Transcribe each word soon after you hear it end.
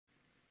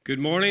Good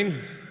morning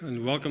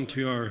and welcome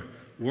to our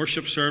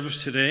worship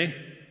service today.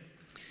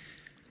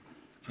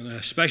 And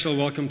a special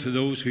welcome to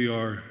those who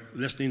are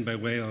listening by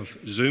way of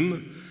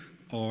Zoom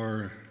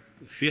or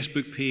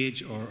Facebook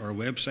page or our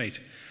website.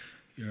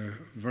 You're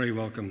very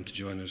welcome to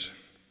join us.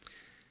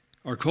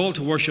 Our call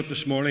to worship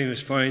this morning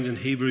is found in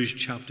Hebrews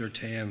chapter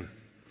 10,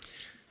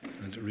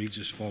 and it reads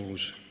as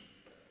follows.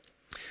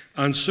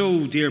 And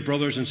so, dear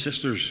brothers and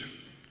sisters,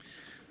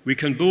 we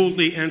can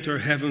boldly enter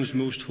heaven's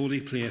most holy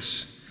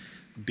place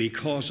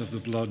because of the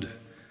blood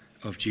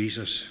of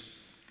Jesus.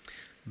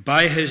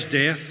 By his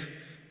death,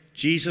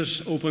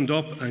 Jesus opened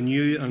up a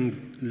new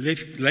and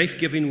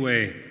life-giving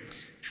way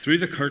through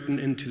the curtain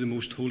into the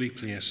most holy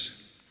place.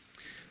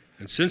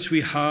 And since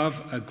we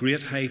have a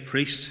great high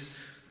priest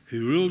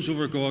who rules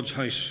over God's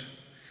house,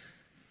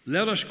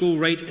 let us go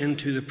right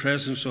into the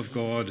presence of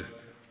God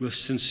with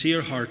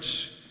sincere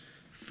hearts,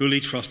 fully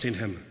trusting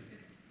him.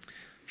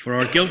 For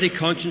our guilty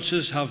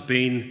consciences have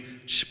been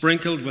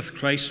sprinkled with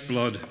Christ's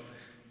blood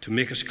to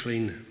make us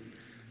clean,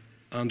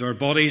 and our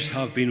bodies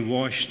have been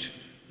washed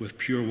with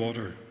pure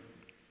water.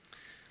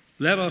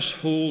 Let us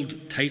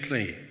hold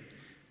tightly,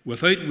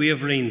 without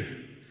wavering,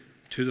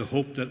 to the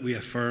hope that we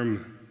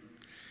affirm,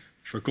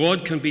 for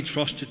God can be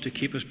trusted to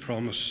keep his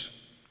promise.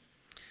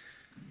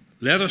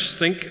 Let us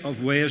think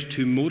of ways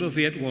to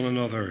motivate one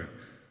another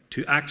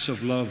to acts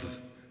of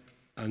love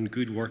and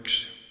good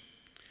works.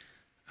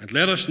 And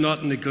let us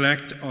not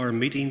neglect our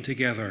meeting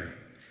together,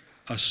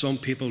 as some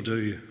people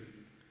do,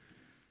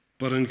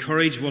 but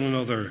encourage one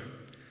another,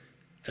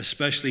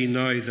 especially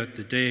now that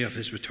the day of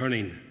his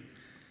returning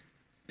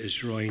is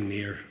drawing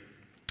near.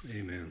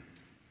 Amen.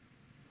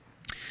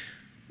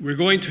 We're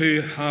going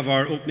to have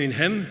our opening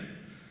hymn,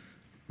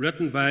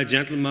 written by a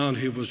gentleman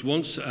who was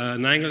once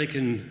an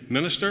Anglican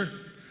minister,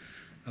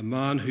 a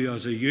man who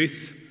as a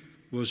youth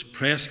was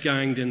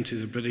press-ganged into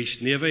the British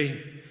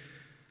Navy,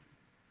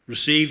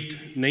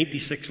 received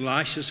 96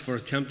 lashes for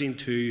attempting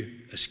to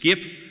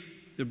escape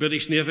the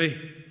British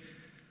Navy,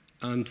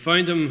 and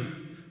found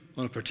him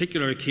on a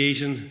particular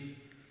occasion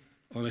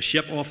on a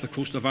ship off the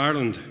coast of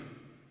Ireland,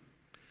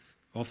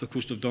 off the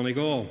coast of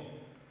Donegal,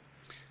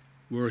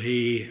 where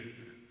he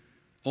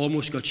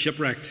almost got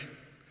shipwrecked.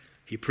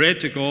 He prayed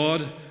to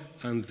God,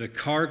 and the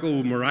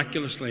cargo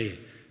miraculously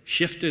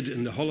shifted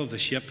in the hull of the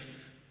ship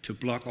to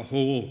block a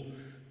hole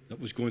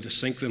that was going to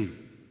sink them.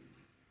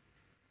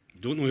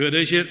 Don't know who it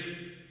is yet?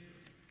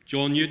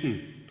 John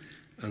Newton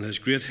and his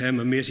great hymn,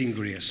 Amazing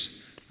Grace,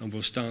 and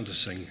we'll stand to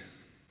sing.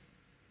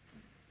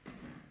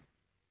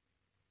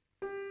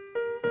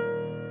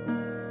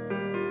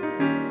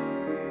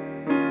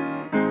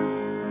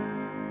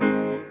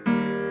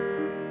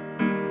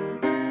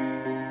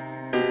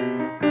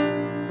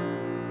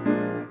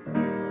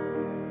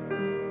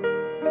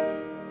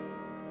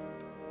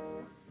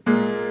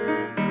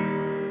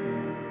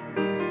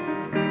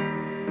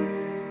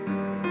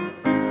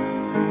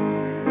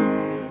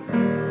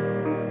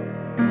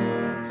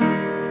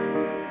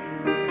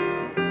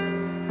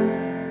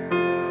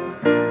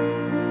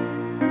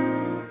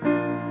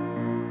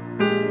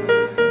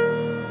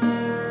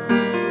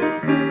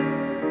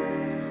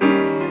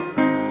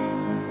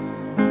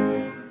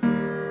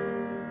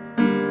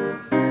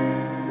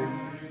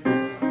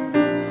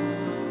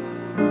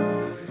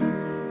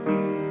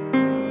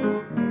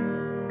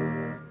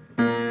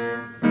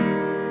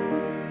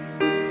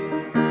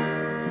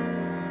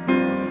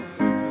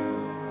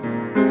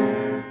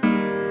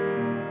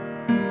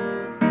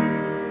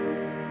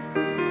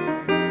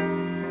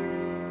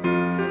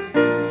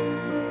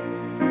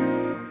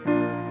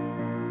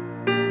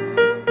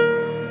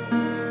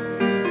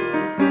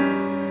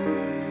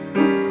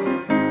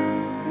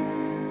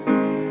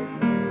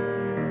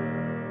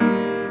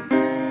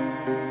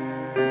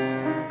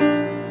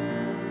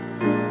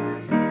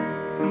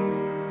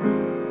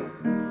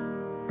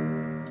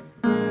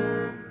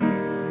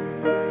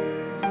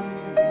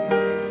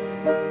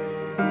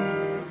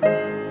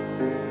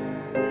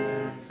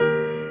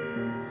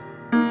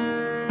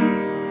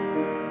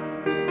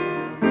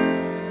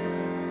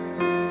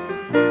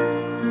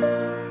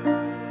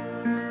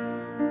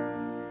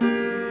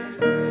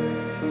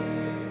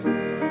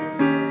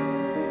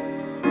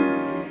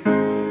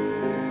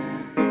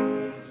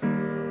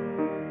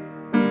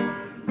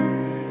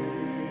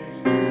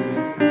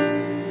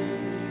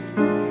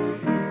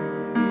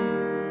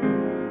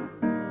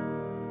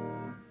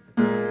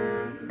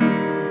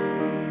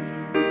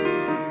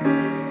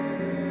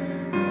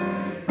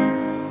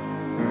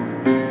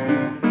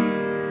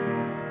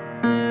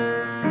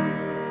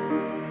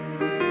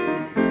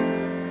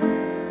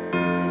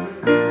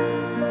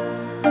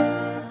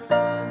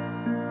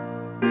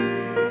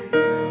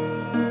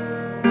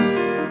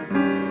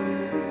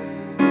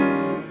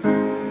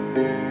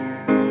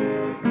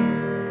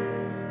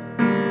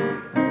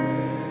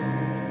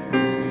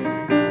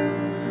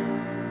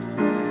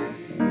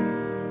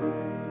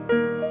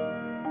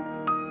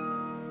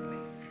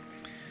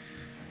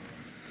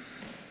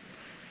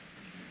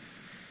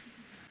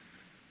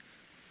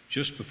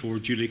 Just before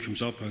Julie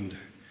comes up and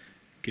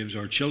gives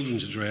our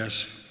children's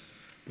address,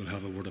 we'll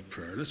have a word of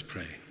prayer. Let's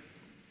pray.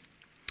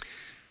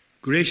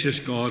 Gracious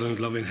God and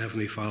loving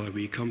Heavenly Father,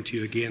 we come to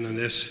you again on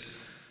this,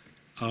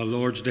 our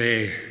Lord's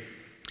Day,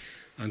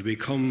 and we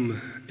come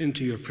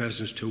into your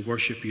presence to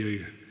worship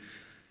you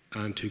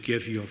and to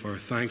give you of our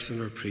thanks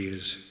and our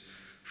praise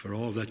for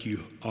all that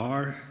you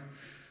are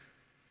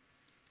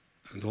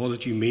and all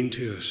that you mean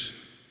to us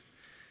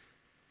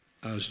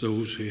as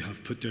those who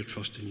have put their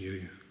trust in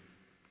you.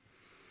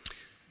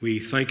 We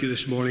thank you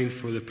this morning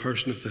for the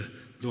person of the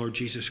Lord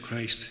Jesus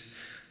Christ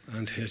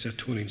and his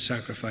atoning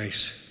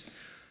sacrifice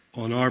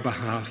on our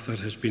behalf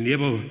that has been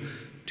able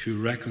to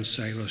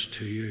reconcile us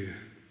to you.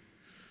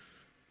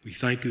 We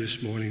thank you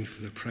this morning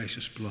for the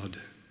precious blood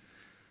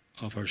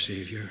of our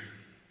Saviour.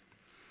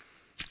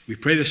 We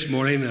pray this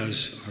morning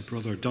as our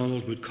brother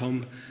Donald would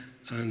come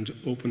and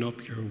open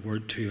up your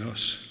word to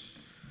us,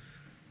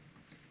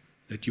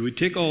 that you would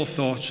take all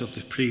thoughts of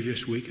the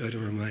previous week out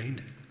of our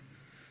mind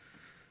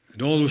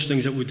and all those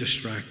things that would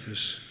distract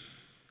us.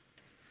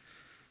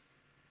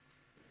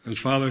 And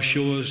Father,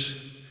 show us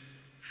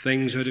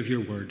things out of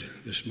your word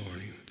this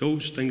morning.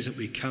 Those things that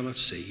we cannot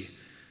see,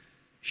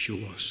 show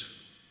us.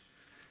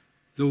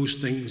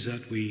 Those things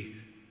that we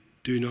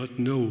do not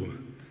know,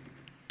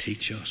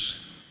 teach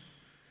us.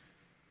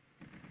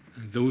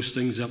 And those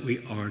things that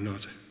we are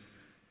not,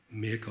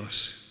 make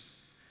us.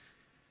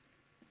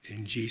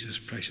 In Jesus'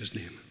 precious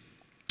name,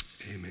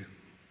 amen.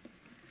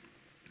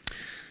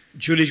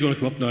 Julie's going to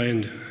come up now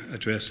and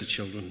address the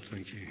children.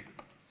 Thank you.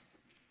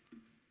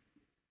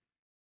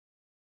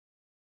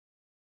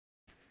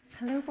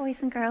 Hello,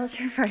 boys and girls.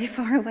 You're very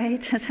far away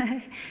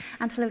today.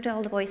 And hello to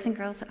all the boys and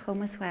girls at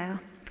home as well.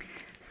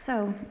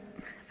 So,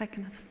 if I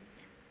can have...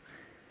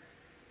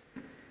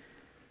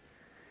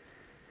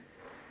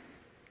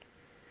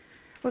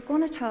 We're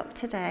going to talk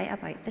today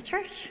about the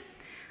church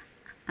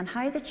and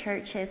how the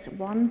church is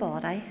one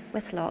body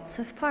with lots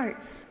of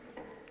parts.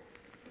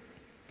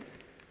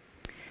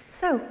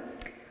 So,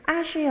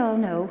 as you all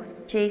know,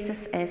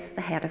 Jesus is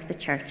the head of the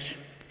church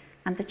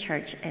and the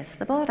church is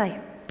the body.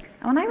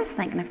 And when I was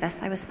thinking of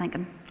this, I was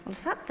thinking, well,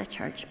 is that the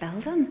church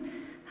building?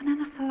 And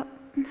then I thought,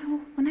 no,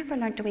 whenever I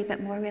learned a wee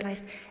bit more, I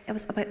realised it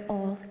was about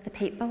all the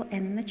people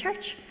in the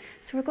church.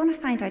 So we're going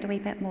to find out a wee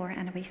bit more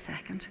in a wee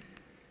second.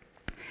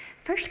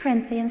 1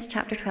 Corinthians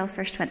chapter 12,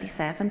 verse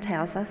 27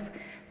 tells us,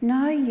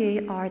 now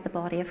you are the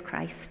body of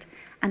Christ,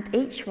 and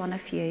each one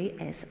of you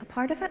is a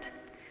part of it.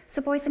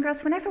 So boys and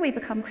girls, whenever we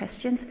become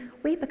Christians,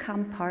 we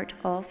become part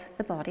of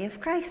the body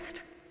of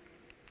Christ.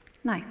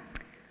 Now,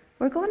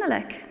 we're going to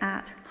look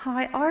at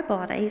how our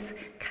bodies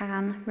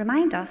can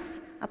remind us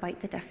about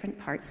the different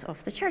parts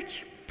of the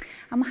church.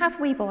 And we'll have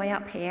a wee boy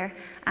up here,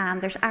 and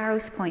there's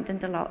arrows pointing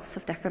to lots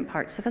of different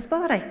parts of his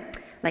body,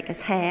 like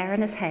his hair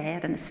and his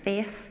head and his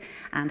face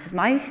and his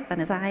mouth and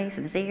his eyes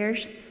and his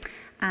ears.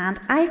 And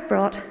I've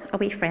brought a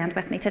wee friend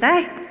with me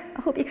today.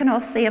 I hope you can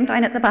all see him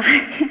down at the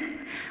back.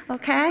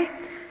 Okay?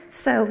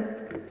 So,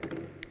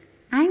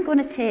 I'm going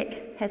to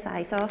take his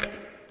eyes off.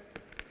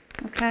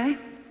 Okay?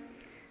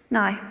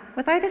 Now,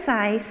 without his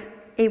eyes,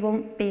 he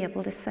won't be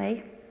able to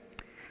see.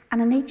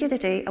 And I need you to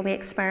do a wee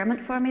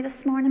experiment for me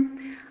this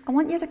morning. I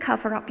want you to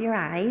cover up your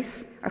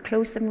eyes, or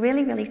close them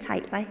really, really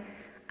tightly,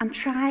 and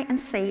try and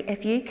see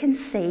if you can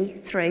see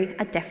through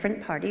a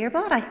different part of your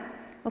body.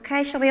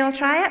 Okay, shall we all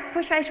try it?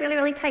 Close your eyes really,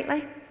 really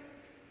tightly.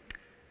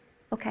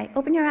 Okay,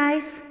 open your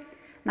eyes.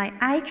 Now,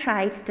 I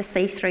tried to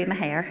see through my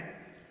hair,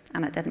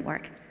 and it didn't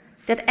work.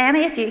 Did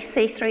any of you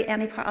see through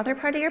any other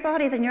part of your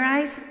body than your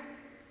eyes?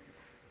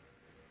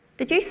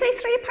 Did you see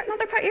through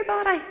another part of your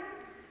body?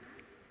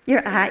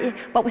 Your eye,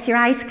 but with your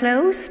eyes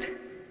closed?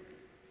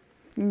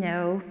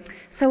 No.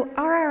 So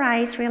are our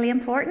eyes really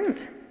important?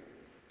 Do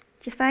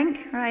you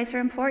think our eyes are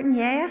important?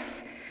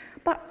 Yes.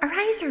 But our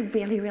eyes are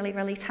really, really,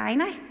 really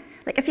tiny.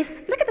 Like if you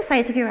look at the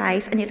size of your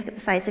eyes and you look at the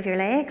size of your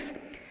legs,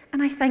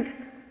 and I think,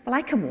 well,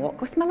 I can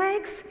walk with my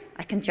legs,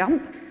 I can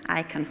jump,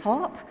 I can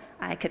hop,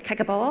 I could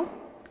kick a ball,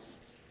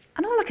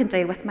 and all I can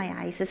do with my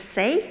eyes is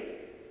see.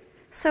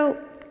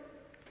 So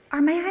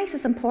are my eyes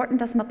as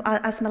important as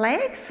my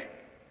legs?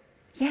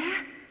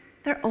 Yeah,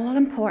 they're all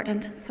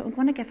important, so I'm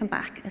going to give him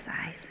back his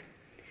eyes.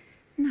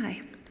 Now,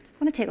 I'm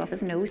going to take off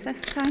his nose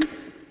this time.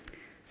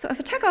 So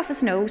if I took off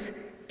his nose,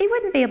 he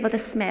wouldn't be able to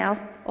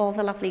smell all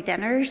the lovely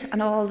dinners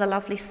and all the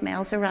lovely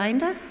smells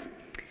around us.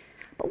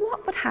 But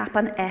what would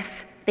happen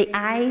if the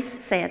eyes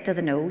said to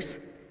the nose,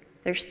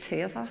 there's two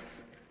of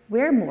us.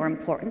 We're more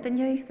important than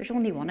you. There's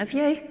only one of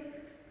you.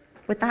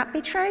 Would that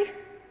be true?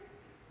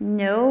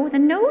 No, the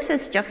nose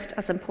is just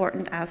as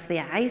important as the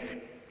eyes.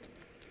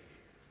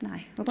 Now,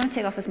 we're going to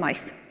take off his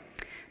mouth.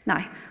 Now,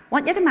 I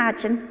want you to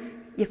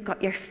imagine you've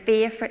got your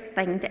favourite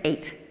thing to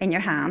eat in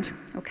your hand,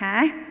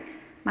 okay?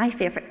 My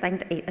favourite thing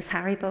to eat is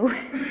Haribo.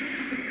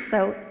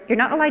 So you're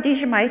not allowed to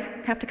use your mouth.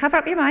 You have to cover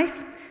up your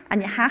mouth,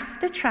 and you have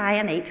to try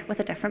and eat with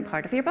a different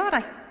part of your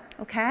body,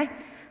 okay?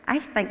 I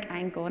think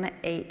I'm going to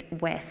eat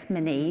with my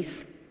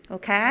knees,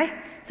 okay?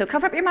 So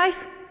cover up your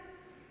mouth.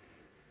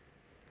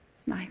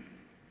 Now.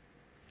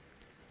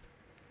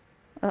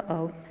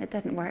 Uh-oh, it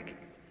didn't work.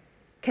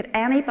 Could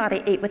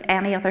anybody eat with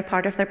any other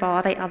part of their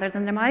body other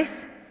than their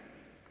mouth?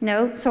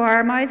 No? So are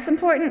our mouths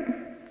important?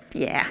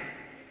 Yeah.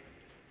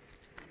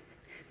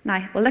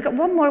 Now, we'll look at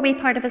one more wee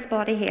part of his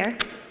body here,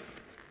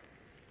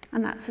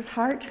 and that's his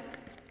heart.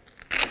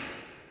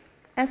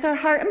 Is our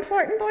heart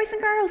important, boys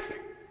and girls?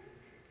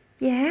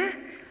 Yeah,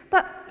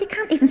 but you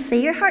can't even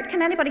see your heart.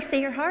 Can anybody see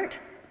your heart?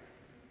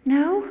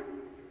 No.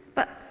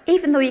 But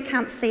even though you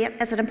can't see it,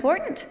 is it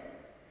important?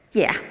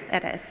 Yeah,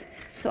 it is.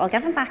 So I'll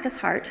give him back his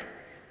heart,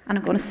 and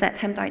I'm going to set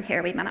him down here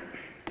a wee minute.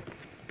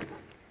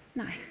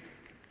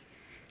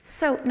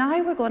 So now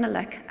we're going to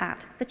look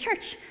at the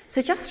church. So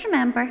just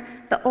remember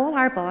that all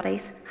our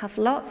bodies have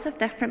lots of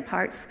different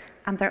parts,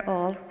 and they're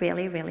all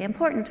really, really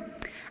important.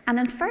 And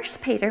in 1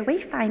 Peter, we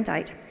find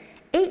out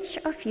each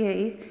of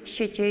you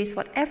should use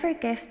whatever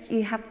gifts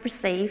you have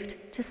received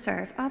to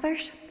serve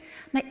others.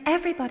 Now,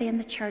 everybody in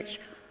the church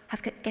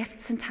have got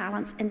gifts and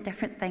talents in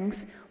different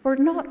things. We're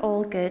not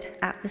all good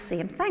at the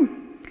same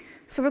thing.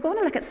 So we're going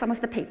to look at some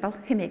of the people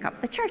who make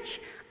up the church,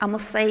 and we'll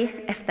see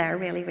if they're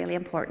really, really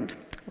important.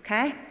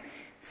 Okay?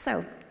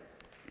 So,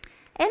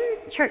 in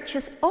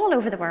churches all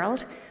over the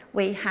world,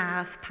 we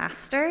have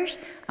pastors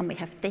and we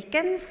have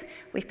deacons.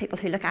 We have people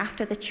who look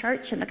after the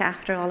church and look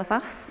after all of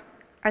us.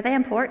 Are they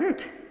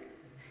important?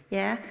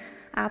 Yeah.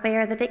 Abby,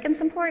 are the deacons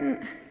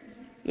important?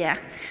 Yeah.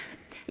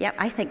 Yeah,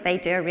 I think they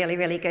do a really,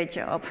 really good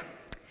job.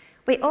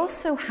 We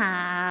also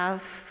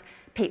have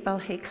people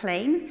who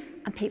clean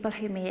and people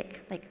who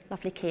make like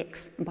lovely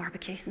cakes and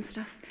barbecues and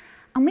stuff.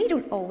 And we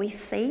don't always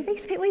see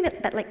these people, a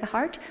bit like the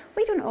heart,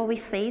 we don't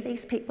always see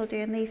these people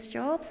doing these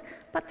jobs,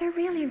 but they're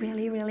really,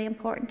 really, really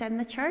important in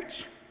the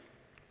church.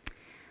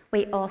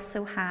 We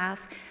also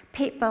have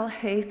people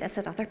who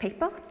visit other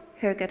people,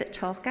 who are good at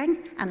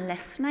talking and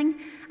listening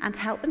and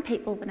helping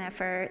people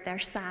whenever they're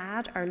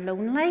sad or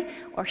lonely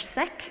or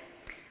sick.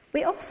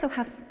 We also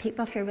have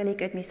people who are really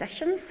good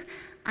musicians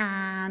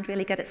and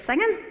really good at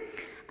singing.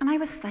 And I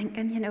was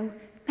thinking, you know,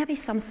 maybe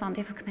some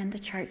Sunday I'll come into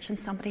church and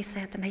somebody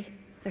said to me,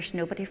 there's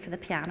nobody for the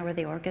piano or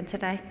the organ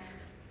today.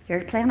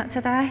 You're playing it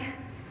today?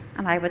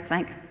 And I would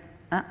think,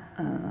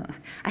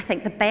 I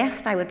think the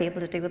best I would be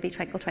able to do would be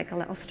Twinkle, Twinkle,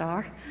 Little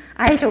Star.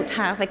 I don't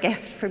have a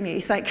gift for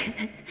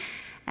music.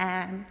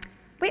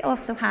 We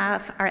also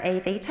have our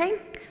AV team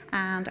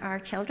and our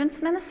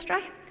children's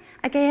ministry.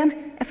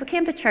 Again, if we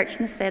came to church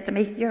and they said to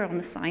me, you're on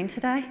the sound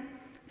today,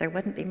 there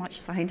wouldn't be much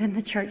sound in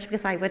the church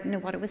because I wouldn't know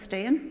what I was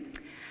doing.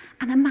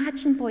 And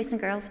imagine, boys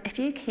and girls, if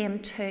you came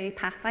to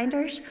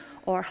Pathfinders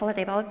or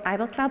Holiday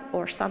Bible Club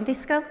or Sunday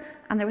School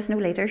and there was no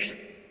leaders.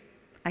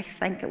 I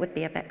think it would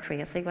be a bit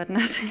crazy, wouldn't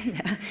it?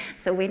 Yeah.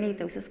 So we need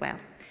those as well.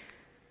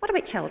 What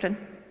about children?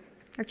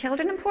 Are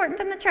children important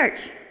in the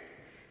church?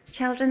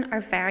 Children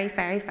are very,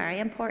 very, very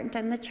important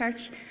in the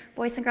church.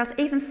 Boys and girls,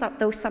 even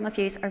though some of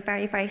you are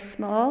very, very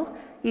small,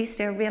 you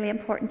do a really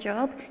important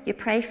job. You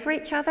pray for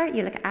each other,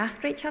 you look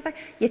after each other,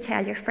 you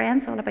tell your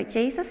friends all about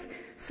Jesus.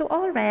 So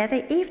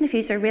already, even if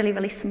you are really,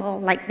 really small,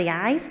 like the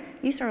eyes,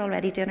 you are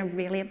already doing a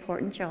really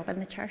important job in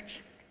the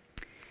church.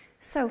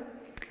 So,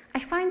 I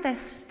found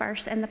this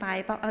verse in the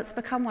Bible, and it's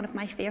become one of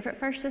my favourite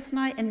verses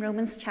now in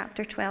Romans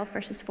chapter 12,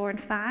 verses 4 and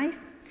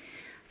 5.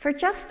 For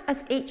just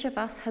as each of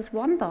us has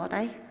one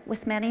body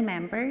with many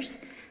members,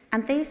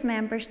 and these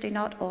members do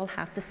not all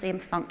have the same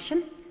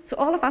function. So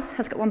all of us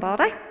has got one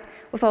body.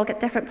 We've all got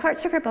different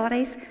parts of our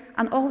bodies,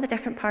 and all the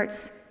different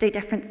parts do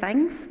different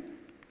things.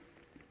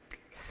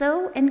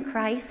 So in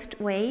Christ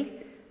we,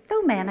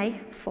 though many,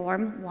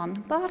 form one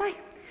body.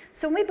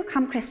 So when we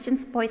become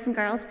Christians, boys and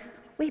girls,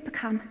 we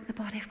become the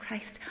body of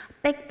Christ.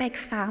 Big, big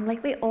family.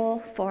 We all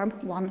form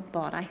one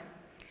body.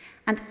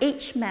 And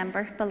each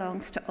member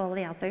belongs to all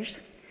the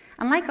others.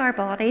 And like our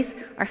bodies,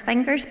 our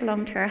fingers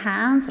belong to our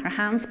hands, and our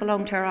hands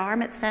belong to our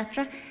arm,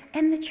 etc.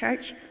 In the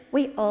church,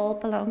 we all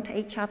belong to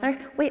each other.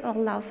 We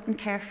all love and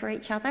care for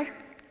each other.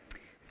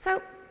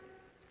 So,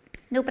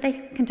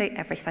 nobody can do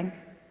everything.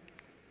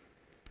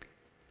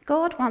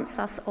 God wants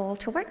us all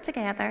to work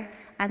together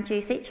and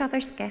use each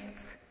other's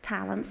gifts,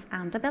 talents,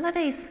 and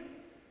abilities.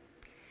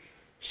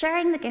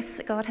 Sharing the gifts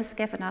that God has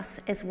given us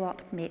is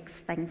what makes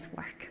things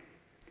work.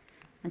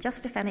 And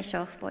just to finish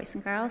off, boys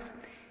and girls,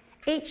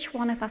 each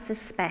one of us is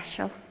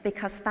special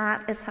because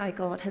that is how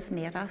God has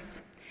made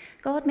us.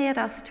 God made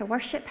us to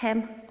worship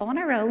Him on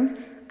our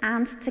own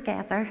and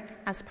together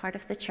as part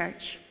of the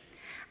church.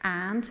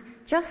 And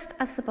just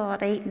as the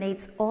body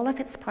needs all of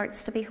its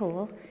parts to be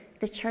whole,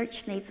 the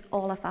church needs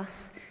all of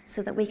us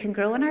so that we can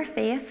grow in our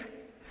faith,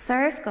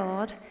 serve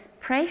God,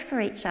 pray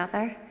for each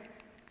other,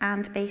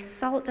 and be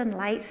salt and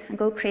light and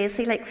go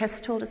crazy like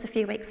Chris told us a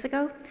few weeks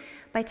ago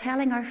by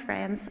telling our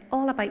friends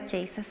all about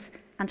Jesus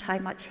and how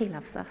much He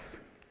loves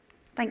us.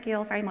 Thank you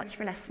all very much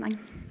for listening.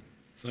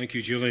 Thank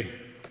you, Julie.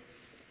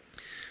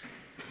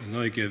 I'll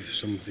now give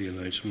some of the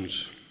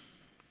announcements.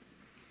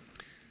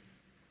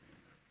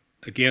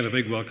 Again, a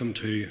big welcome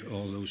to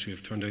all those who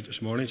have turned out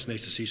this morning. It's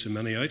nice to see so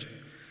many out.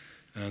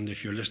 And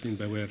if you're listening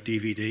by way of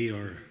DVD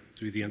or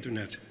through the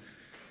internet,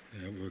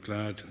 we're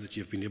glad that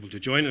you've been able to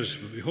join us.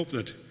 But we hope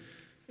that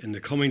in the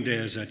coming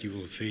days that you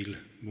will feel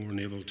more than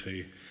able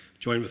to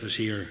join with us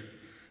here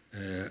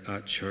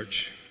at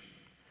church.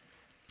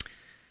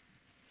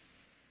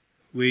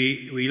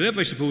 We live,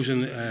 I suppose,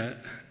 in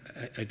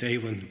a day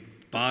when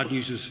bad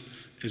news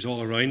is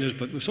all around us,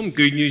 but with some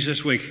good news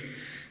this week,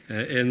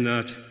 in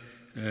that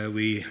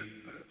we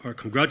are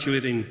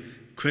congratulating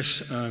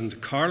Chris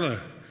and Carla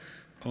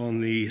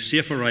on the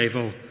safe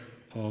arrival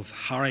of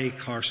Harry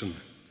Carson,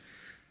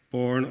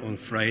 born on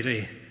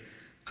Friday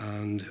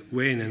and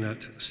weighing in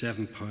at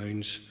 7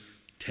 pounds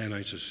 10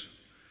 ounces.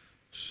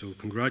 So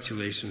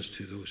congratulations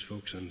to those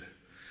folks, and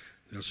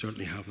they'll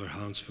certainly have their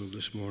hands full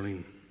this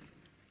morning.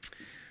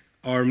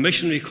 Our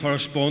missionary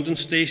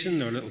correspondence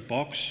station, our little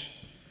box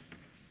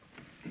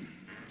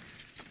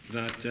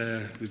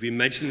that we've been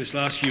mentioning this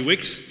last few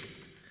weeks,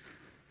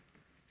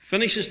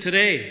 finishes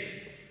today.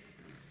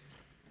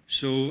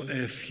 So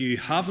if you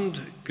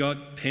haven't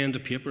got pen to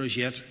paper as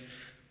yet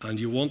and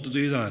you want to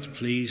do that,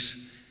 please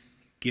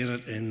get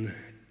it in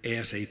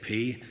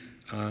ASAP,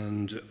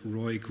 and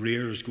Roy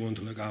Greer is going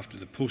to look after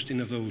the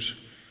posting of those.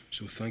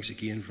 So thanks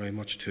again very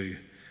much to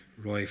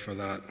Roy for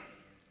that.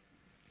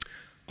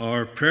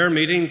 Our prayer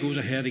meeting goes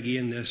ahead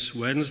again this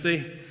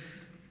Wednesday,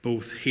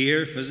 both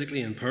here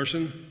physically in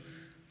person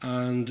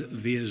and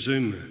via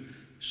Zoom.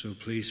 So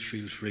please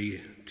feel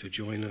free to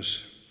join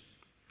us.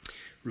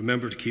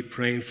 Remember to keep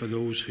praying for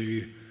those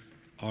who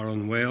are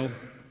unwell,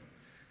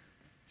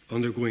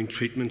 undergoing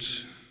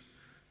treatments,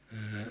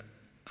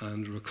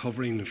 and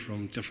recovering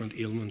from different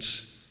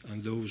ailments,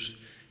 and those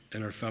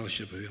in our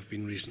fellowship who have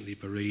been recently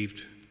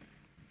bereaved.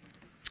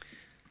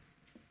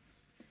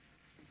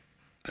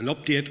 An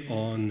update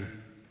on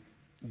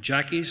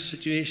Jackie's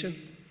situation.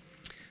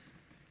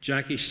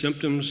 Jackie's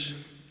symptoms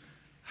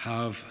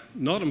have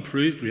not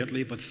improved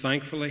greatly, but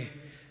thankfully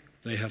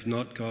they have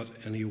not got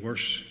any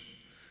worse.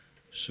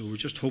 So we're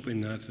just hoping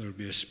that there'll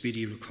be a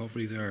speedy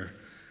recovery there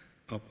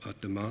up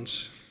at the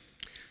manse.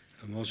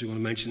 I'm also going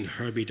to mention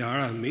Herbie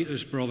Dara,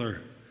 Mita's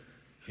brother,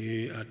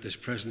 who at this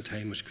present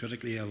time is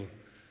critically ill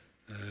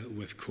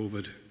with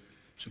COVID.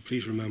 So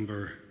please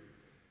remember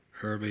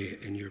Herbie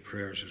in your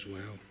prayers as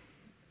well.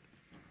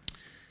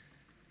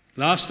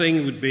 Last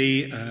thing would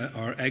be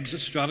our exit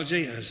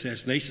strategy. As I say,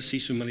 it's nice to see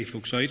so many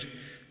folks out.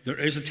 There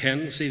is a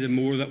tendency, the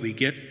more that we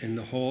get in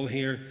the hall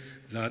here,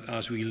 that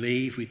as we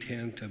leave, we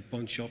tend to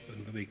bunch up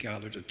and maybe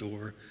gather at the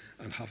door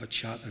and have a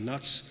chat. And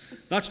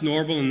that's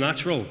normal and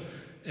natural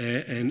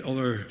in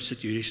other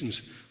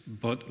situations.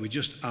 But we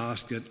just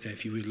ask that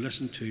if you would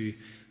listen to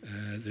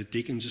the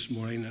deacons this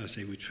morning as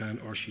they would try and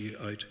usher you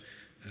out,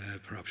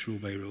 perhaps row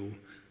by row,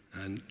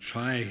 and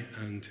try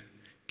and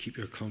keep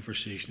your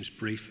conversations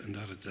brief and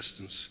at a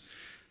distance,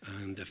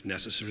 and if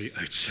necessary,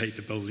 outside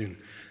the building.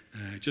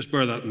 Just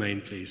bear that in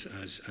mind, please,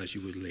 as you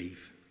would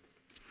leave.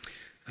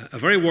 A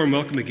very warm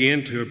welcome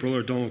again to our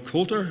brother Donald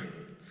Coulter.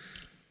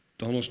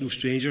 Donald's no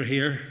stranger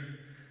here,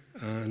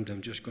 and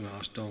I'm just going to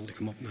ask Donald to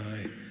come up now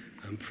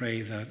and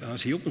pray that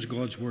as he opens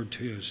God's word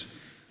to us,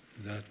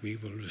 that we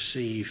will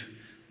receive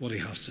what he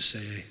has to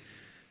say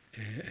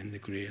in the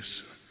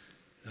grace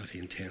that he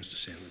intends to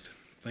send it.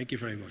 Thank you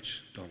very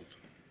much, Donald.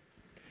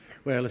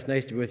 Well, it's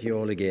nice to be with you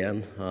all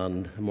again,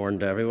 and good morning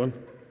to everyone.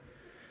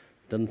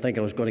 Didn't think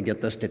I was going to get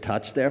this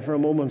detached there for a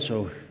moment,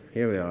 so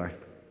here we are.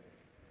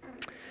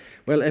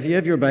 Well, if you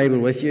have your Bible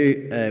with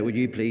you, would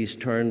you please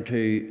turn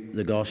to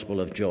the Gospel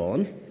of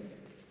John?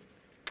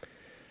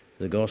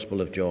 The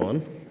Gospel of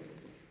John,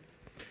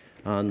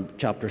 and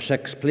chapter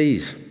 6,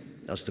 please.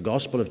 That's the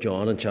Gospel of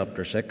John in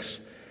chapter 6,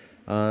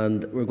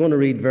 and we're going to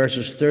read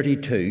verses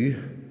 32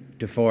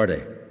 to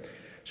 40.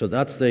 So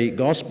that's the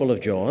Gospel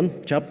of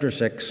John, chapter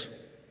 6,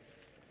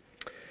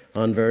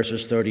 and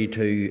verses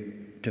 32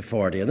 to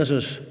 40. And this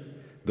is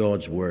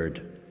God's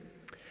word.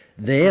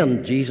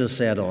 Then Jesus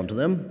said unto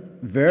them,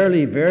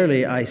 Verily,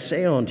 verily, I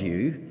say unto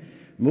you,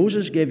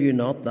 Moses gave you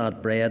not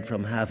that bread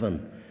from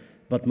heaven,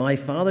 but my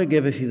Father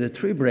giveth you the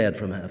true bread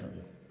from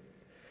heaven.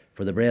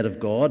 For the bread of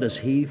God is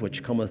he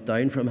which cometh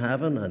down from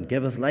heaven, and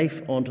giveth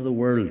life unto the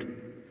world.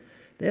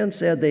 Then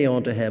said they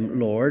unto him,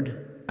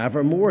 Lord,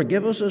 evermore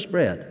give us this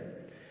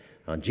bread.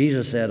 And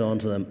Jesus said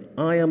unto them,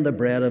 I am the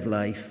bread of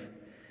life.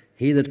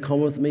 He that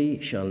cometh me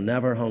shall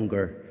never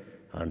hunger,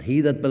 and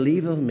he that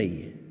believeth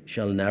me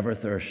shall never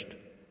thirst.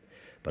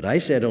 But I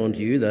said unto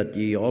you that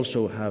ye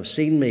also have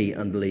seen me,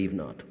 and believe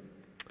not.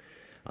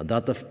 And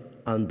that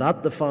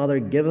the Father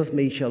giveth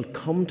me shall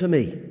come to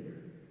me.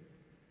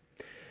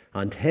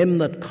 And him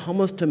that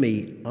cometh to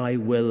me I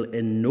will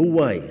in no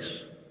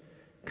wise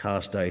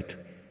cast out.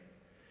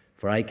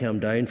 For I came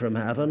down from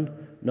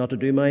heaven, not to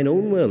do mine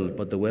own will,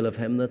 but the will of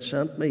him that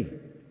sent me.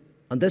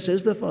 And this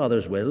is the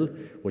Father's will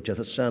which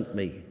hath sent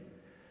me,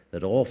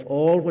 that of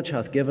all which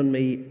hath given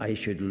me I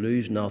should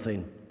lose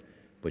nothing,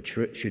 but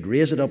should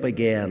raise it up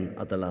again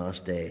at the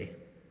last day.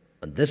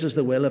 And this is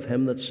the will of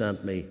him that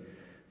sent me,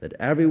 that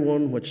every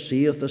one which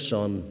seeth the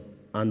Son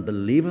and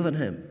believeth in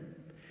him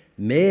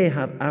may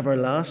have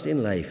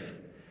everlasting life,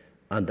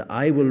 and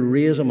I will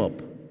raise him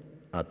up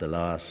at the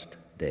last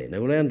day.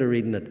 Now we'll end the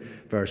reading at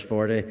verse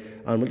 40,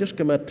 and we'll just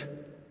commit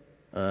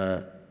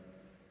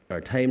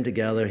our time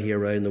together here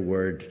around the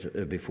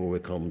Word before we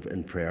come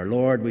in prayer.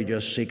 Lord, we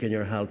just seek in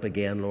your help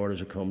again, Lord, as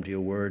we come to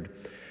your Word.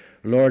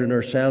 Lord, in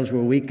ourselves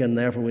we're weak, and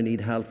therefore we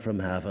need help from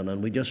heaven.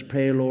 And we just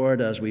pray,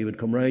 Lord, as we would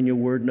come round your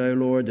word now,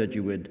 Lord, that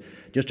you would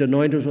just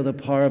anoint us with the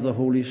power of the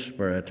Holy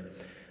Spirit.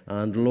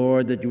 And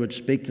Lord, that you would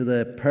speak to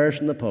the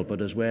person in the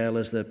pulpit as well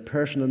as the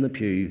person in the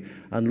pew.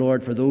 And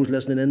Lord, for those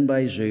listening in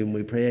by Zoom,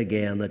 we pray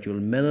again that you'll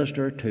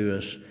minister to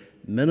us,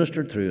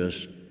 minister through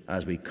us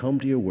as we come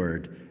to your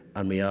word.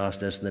 And we ask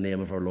this in the name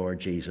of our Lord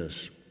Jesus.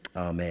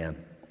 Amen.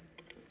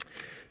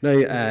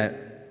 Now,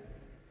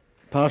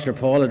 Pastor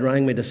Paul had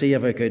rang me to see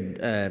if I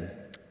could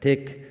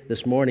take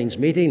this morning's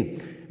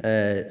meeting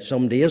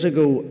some days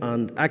ago.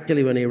 And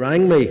actually when he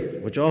rang me,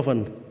 which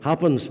often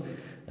happens,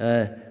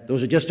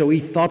 those are just a wee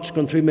thoughts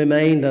going through my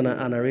mind, and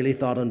I really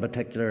thought in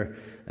particular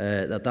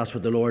that that's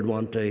what the Lord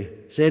wanted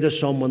to say to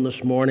someone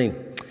this morning.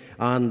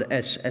 And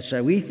it's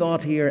a wee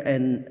thought here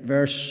in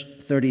verse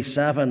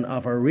 37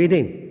 of our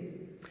reading.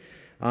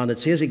 And it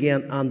says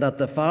again, "And that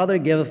the Father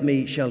giveth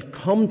me shall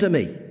come to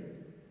me,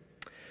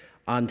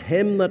 and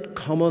him that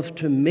cometh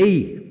to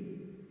me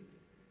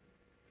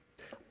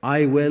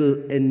I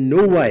will in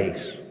no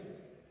wise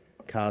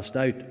cast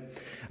out."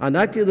 And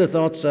actually the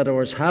thoughts that I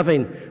was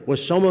having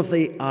was some of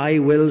the I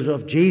wills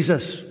of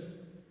Jesus.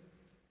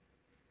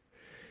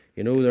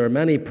 You know, there are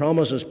many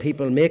promises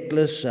people make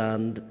this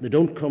and they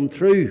don't come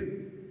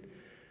through.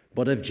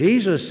 But if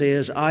Jesus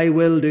says, I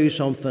will do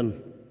something,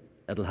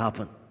 it'll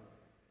happen.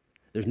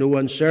 There's no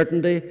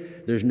uncertainty,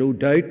 there's no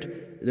doubt,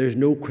 there's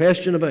no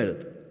question about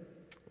it.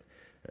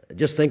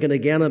 Just thinking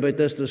again about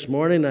this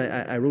morning,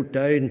 I wrote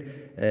down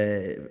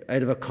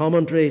out of a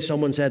commentary,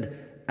 someone said,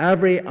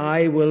 every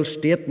I will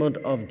statement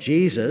of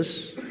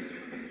Jesus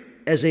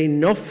is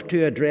enough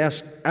to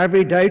address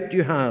every doubt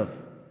you have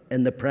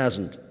in the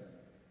present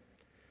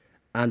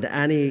and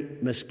any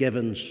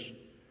misgivings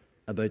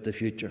about the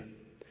future.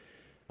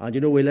 And you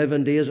know, we live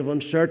in days of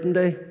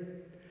uncertainty.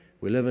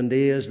 We live in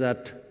days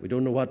that we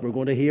don't know what we're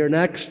going to hear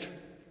next.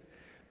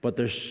 But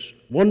there's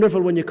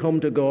wonderful when you come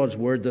to God's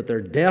Word that there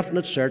are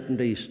definite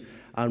certainties.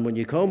 And when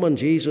you come and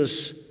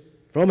Jesus,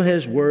 from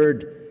His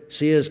Word,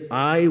 says,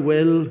 I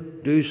will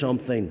do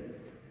something,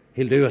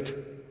 He'll do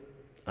it.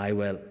 I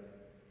will.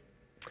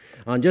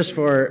 And just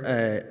for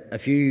a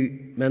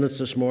few minutes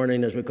this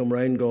morning as we come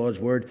round God's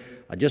Word,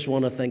 I just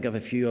want to think of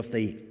a few of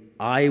the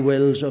I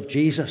wills of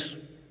Jesus,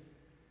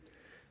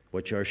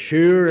 which are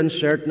sure and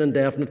certain and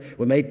definite.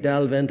 We might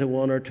delve into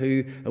one or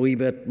two a wee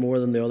bit more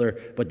than the other,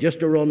 but just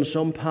to run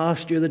some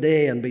past you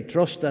today and be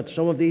trust that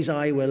some of these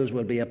I wills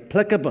will be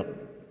applicable.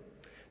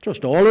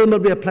 Trust all of them will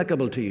be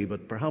applicable to you,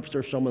 but perhaps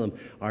there's some of them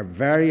are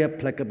very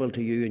applicable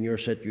to you in your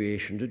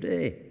situation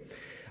today.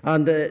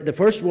 And the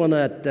first one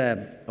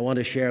that I want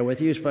to share with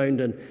you is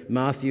found in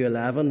Matthew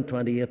 11,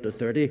 28 to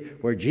 30,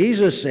 where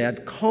Jesus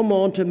said, come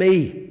unto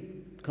me,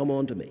 come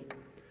unto me,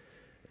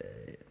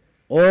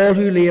 all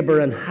who labour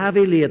and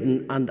heavy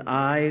laden, and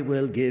I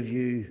will give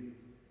you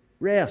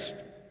rest.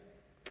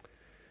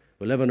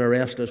 We live in a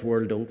restless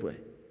world, don't we?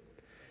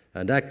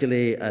 And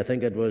actually, I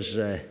think it was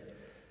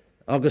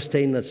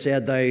Augustine that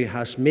said, thou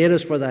hast made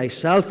us for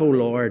thyself, O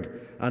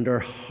Lord, and our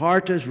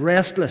heart is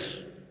restless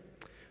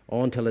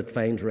until it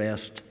finds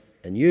rest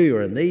in you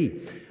or in thee.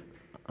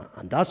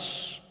 And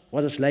that's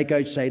what it's like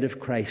outside of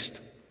Christ.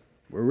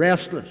 We're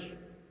restless.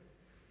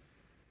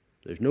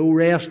 There's no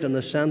rest in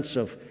the sense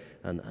of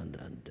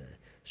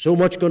so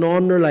much going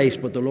on in our lives,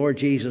 but the Lord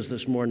Jesus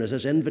this morning is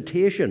His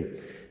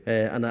invitation.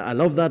 And I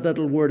love that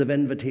little word of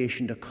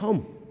invitation to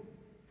come.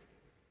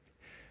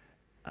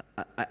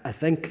 I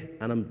think,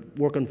 and I'm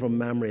working from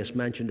memory, it's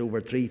mentioned over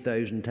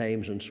 3,000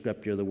 times in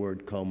Scripture, the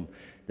word come,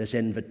 this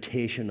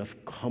invitation of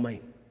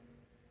coming.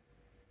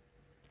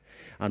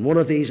 And one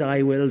of these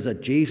I wills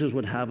that Jesus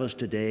would have us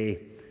today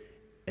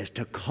is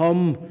to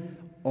come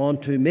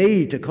unto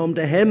me, to come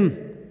to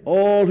Him,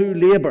 all who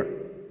labour.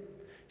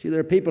 See, there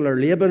are people who are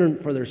labouring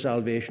for their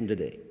salvation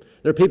today.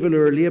 There are people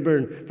who are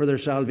labouring for their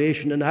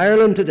salvation in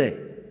Ireland today.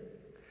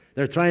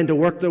 They're trying to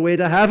work their way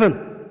to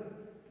heaven,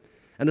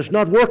 and it's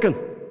not working.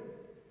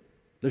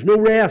 There's no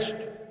rest.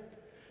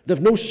 They've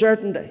no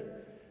certainty.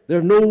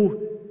 They've no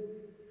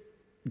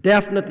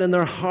definite in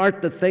their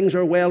heart that things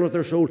are well with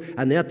their soul.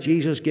 And yet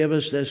Jesus gave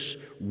us this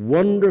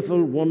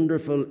wonderful,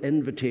 wonderful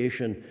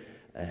invitation.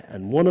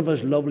 And one of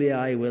His lovely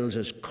I wills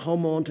is,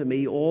 come unto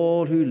me,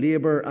 all who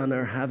labour and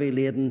are heavy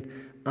laden,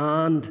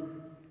 and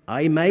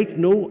I might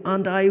know,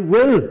 and I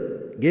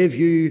will give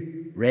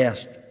you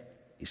rest.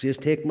 He says,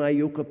 take my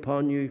yoke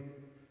upon you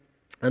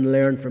and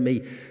learn from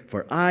me,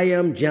 for I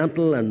am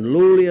gentle and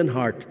lowly in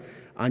heart,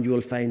 and you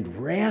will find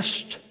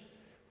rest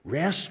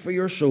for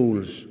your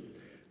souls.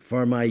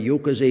 For my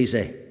yoke is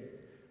easy,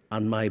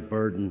 and my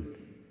burden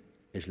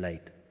is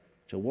light.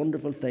 It's a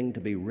wonderful thing to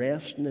be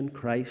resting in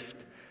Christ,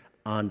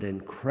 and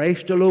in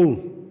Christ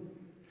alone,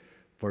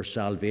 for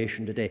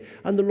salvation today.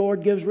 And the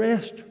Lord gives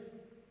rest.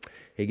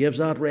 He gives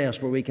that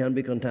rest where we can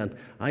be content.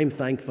 I'm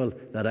thankful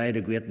that I had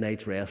a great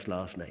night's rest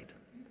last night.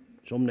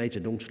 Some nights I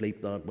don't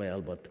sleep that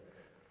well, but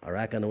I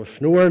reckon I was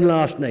snoring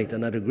last night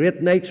and had a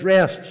great night's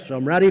rest. So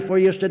I'm ready for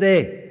you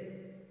today.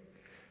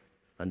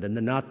 And in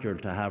the natural,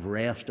 to have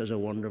rest is a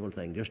wonderful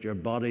thing. Just your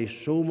body's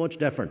so much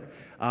different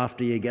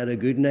after you get a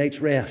good night's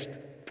rest.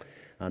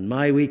 And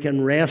we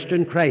can rest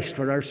in Christ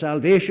for our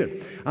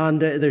salvation.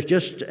 And there's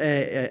just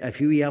a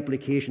few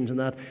applications in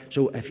that.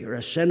 So if you're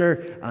a sinner,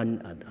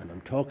 and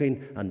I'm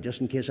talking, and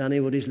just in case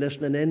anybody's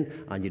listening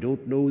in, and you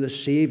don't know the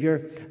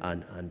Savior,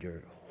 and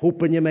you're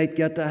hoping you might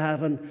get to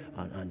heaven,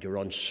 and you're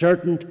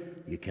uncertain,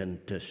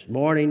 this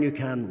morning you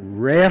can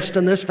rest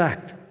in this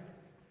fact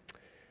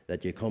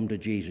that you come to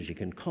Jesus. You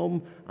can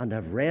come and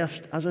have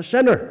rest as a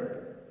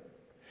sinner.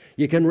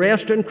 You can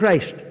rest in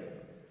Christ.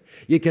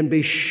 You can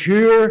be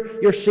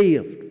sure you're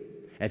saved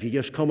if you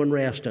just come and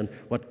rest in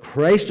what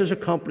Christ has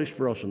accomplished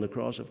for us on the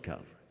cross of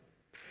Calvary.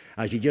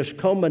 As you just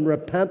come in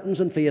repentance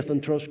and faith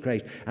and trust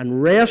Christ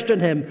and rest in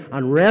Him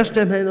and rest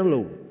in Him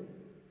alone.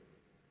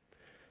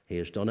 He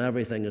has done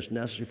everything that's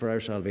necessary for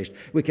our salvation.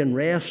 We can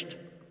rest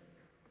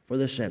for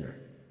the sinner.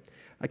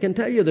 I can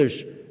tell you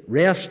there's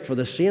rest for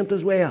the saint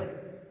as well.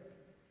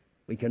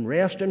 We can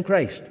rest in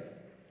Christ.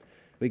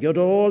 We get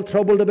all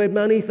troubled about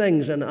many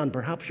things, and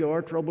perhaps you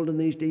are troubled in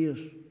these days.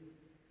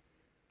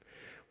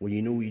 Well,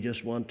 you know, you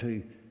just want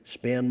to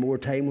spend more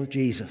time with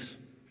Jesus.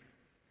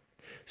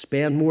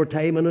 Spend more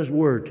time in His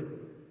Word.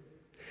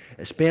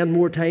 Spend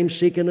more time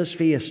seeking His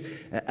face,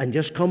 and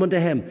just coming to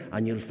Him,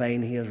 and you'll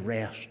find He has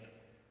rest.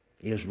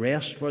 He has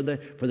rest for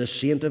the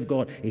saint of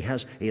God. He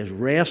has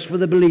rest for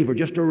the believer,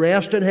 just to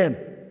rest in Him.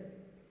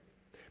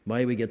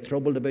 Why we get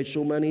troubled about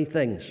so many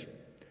things.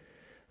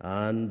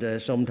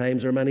 And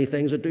sometimes there are many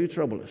things that do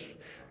trouble us.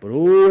 But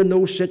in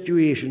those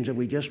situations, if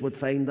we just would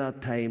find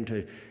that time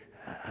to,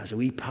 as a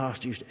wee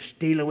pastor used to,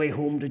 steal away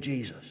home to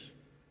Jesus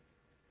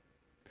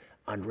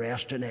and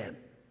rest in Him,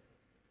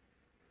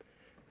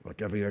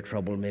 whatever your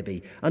trouble may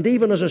be. And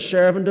even as a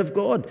servant of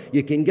God,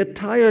 you can get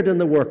tired in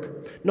the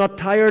work. Not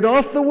tired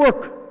of the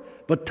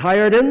work, but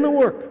tired in the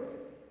work.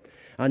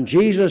 And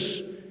Jesus,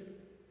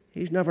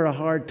 He's never a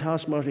hard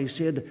taskmaster. He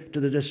said to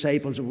the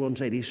disciples at one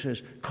side, He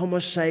says, come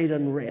aside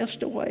and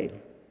rest a while.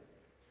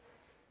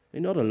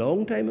 Not a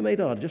long time, I might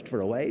add, just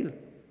for a while. I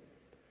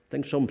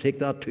think some take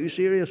that too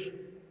serious.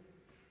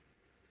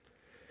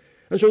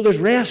 And so there's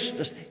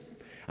rest.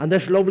 And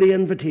this lovely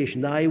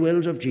invitation, the I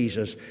wills of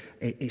Jesus.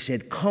 He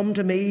said, come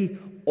to me,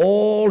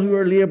 all who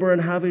are labor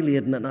and heavy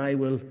laden, and I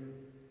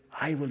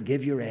will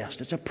give you rest.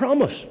 It's a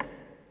promise.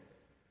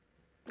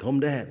 Come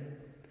to Him.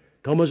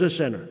 Come as a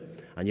sinner.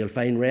 And you'll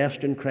find rest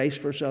in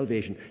Christ for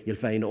salvation. You'll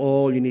find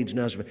all you need is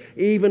necessary.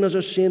 Even as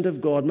a saint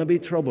of God, maybe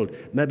troubled,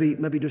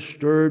 maybe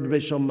disturbed by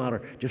some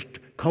matter, just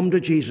come to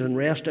Jesus and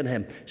rest in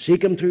Him.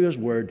 Seek Him through His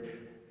Word.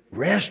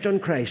 Rest in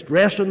Christ.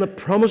 Rest in the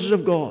promises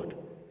of God.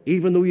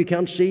 Even though you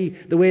can't see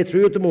the way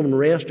through at the moment,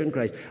 rest in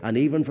Christ. And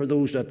even for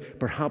those that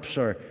perhaps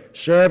are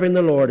serving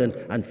the Lord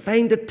and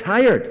find it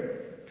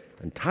tired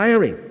and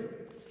tiring,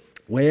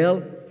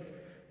 well,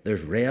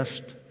 there's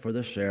rest for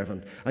the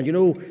servant. And you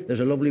know, there's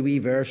a lovely wee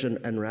verse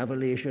in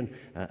Revelation.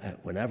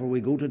 Whenever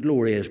we go to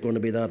glory, it's going to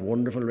be that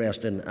wonderful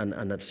rest.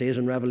 And it says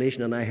in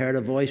Revelation, and I heard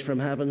a voice from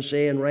heaven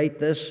saying, write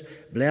this,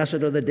 blessed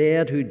are the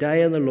dead who die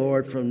in the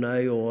Lord from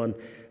now on.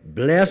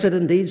 Blessed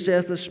indeed,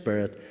 saith the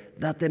Spirit,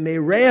 that they may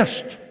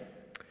rest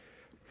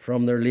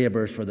from their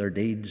labors, for their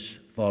deeds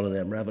follow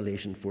them.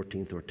 Revelation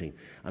 14:13.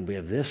 And we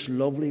have this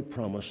lovely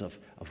promise of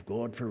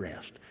God for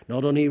rest.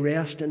 Not only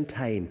rest in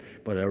time,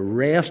 but a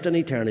rest in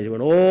eternity,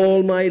 when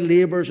all my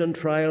labors and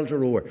trials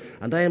are over,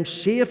 and I am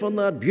safe on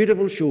that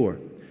beautiful shore,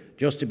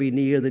 just to be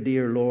near the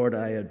dear Lord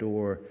I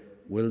adore,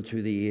 will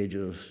through the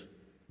ages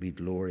be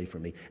glory for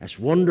me. It's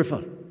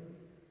wonderful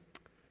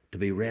to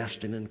be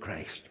resting in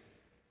Christ.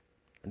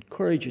 I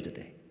encourage you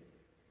today,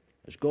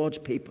 as God's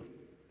people,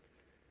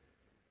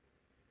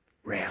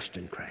 rest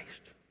in Christ.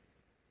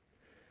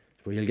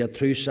 It's where you'll get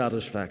true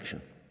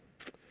satisfaction.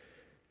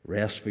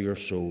 Rest for your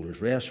souls,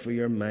 rest for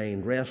your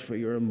mind, rest for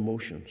your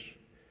emotions.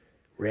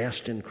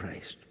 Rest in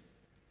Christ.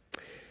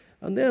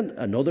 And then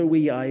another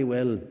wee I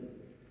will,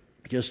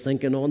 just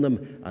thinking on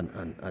them,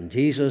 and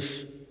Jesus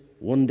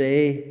one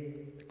day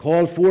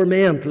called 4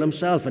 men to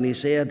Himself, and He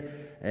said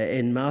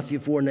in Matthew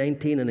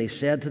 4:19, and He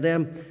said to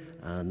them,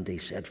 and He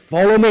said,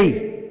 follow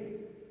me,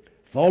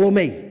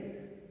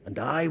 and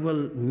I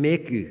will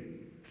make you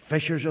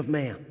fishers of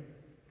men.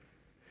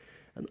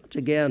 And that's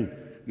again,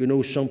 you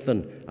know,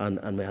 something,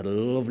 and we had a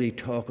lovely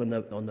talk on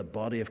the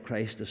body of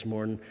Christ this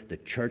morning, the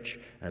church,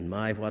 and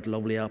what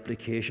lovely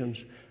applications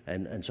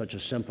in such a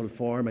simple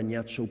form and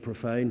yet so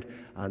profound.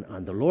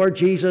 And the Lord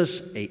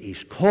Jesus,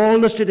 He's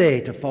calling us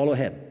today to follow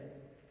Him.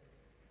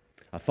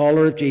 A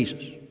follower of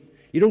Jesus.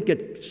 You don't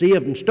get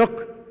saved and stuck.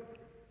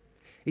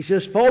 He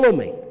says, follow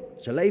me.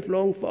 It's a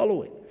lifelong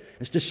following.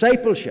 It's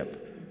discipleship.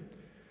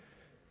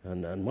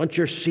 And once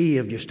you're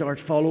saved, you start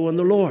following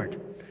the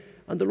Lord.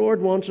 And the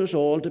Lord wants us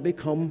all to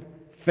become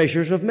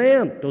fishers of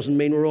men. Doesn't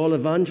mean we're all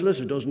evangelists.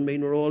 It doesn't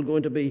mean we're all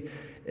going to be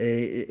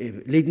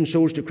leading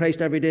souls to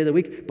Christ every day of the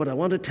week. But I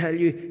want to tell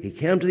you, He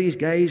came to these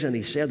guys and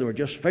He said they were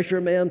just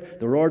fishermen.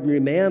 They were ordinary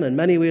men. In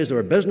many ways they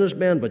were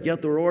businessmen, but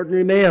yet they were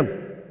ordinary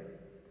men.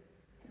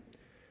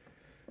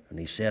 And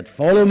He said,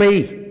 follow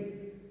me.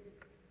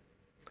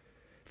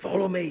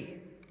 Follow me.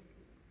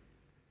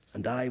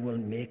 and I will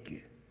make you.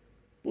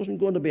 It wasn't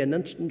going to be an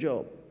instant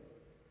job.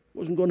 It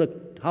wasn't going to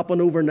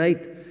happen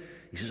overnight.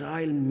 He says,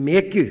 I'll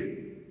make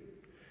you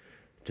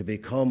to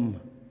become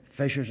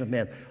fishers of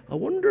men. I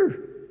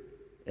wonder,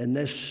 in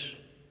this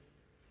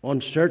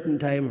uncertain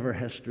time of our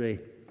history,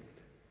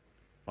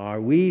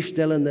 are we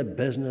still in the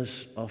business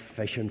of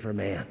fishing for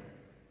men?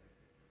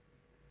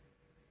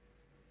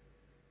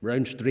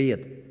 Round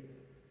Straid,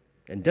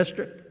 in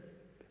district,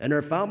 in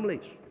our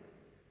families,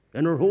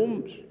 in our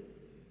homes.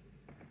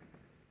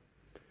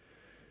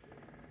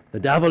 The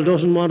devil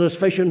doesn't want us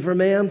fishing for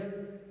men.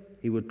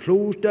 He would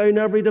close down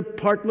every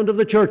department of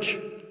the church.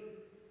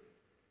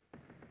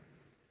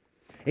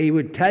 He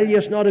would tell you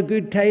it's not a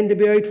good time to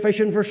be out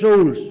fishing for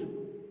souls.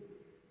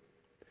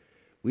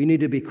 We need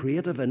to be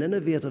creative and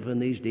innovative in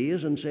these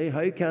days and say,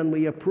 how can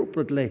we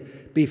appropriately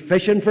be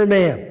fishing for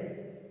men?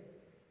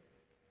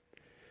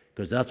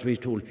 Because that's what he's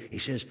told. He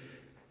says,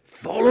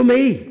 follow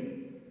me.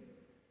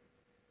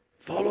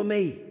 Follow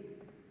me.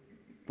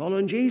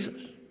 Following Jesus.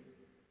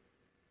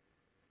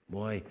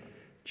 Boy,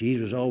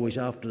 Jesus was always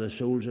after the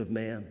souls of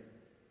men.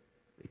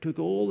 He took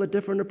all the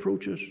different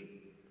approaches.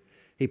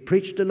 He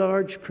preached to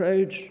large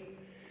crowds.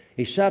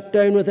 He sat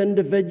down with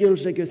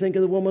individuals, like you think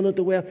of the woman at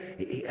the well.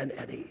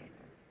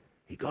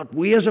 He got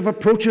ways of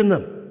approaching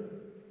them.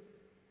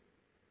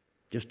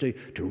 Just to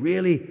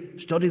really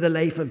study the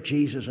life of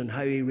Jesus and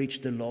how he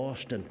reached the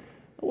lost. And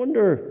I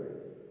wonder,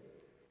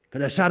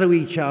 can I set a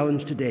wee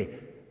challenge today?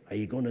 Are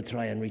you going to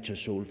try and reach a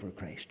soul for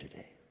Christ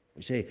today?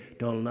 You say,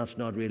 Donald, that's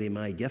not really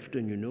my gift,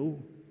 and you know.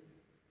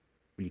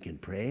 Well, you can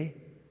pray.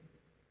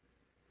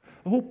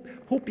 I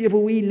hope you have a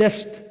wee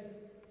list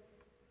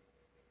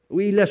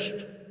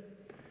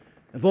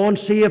of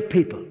unsaved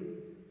people,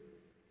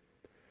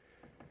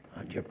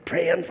 and you're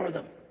praying for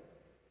them.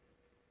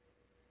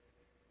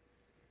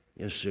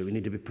 Yes, sir, we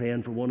need to be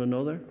praying for one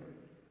another.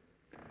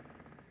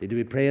 We need to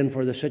be praying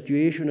for the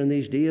situation in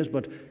these days,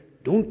 but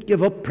don't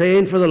give up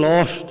praying for the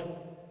lost.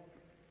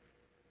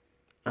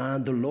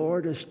 And the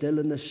Lord is still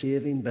in the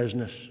saving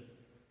business.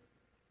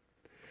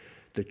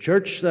 The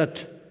church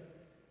that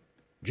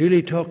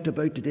Julie talked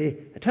about today,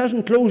 it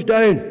hasn't closed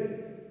down.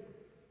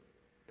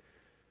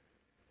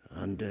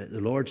 And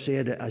the Lord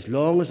said, as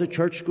long as the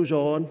church goes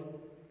on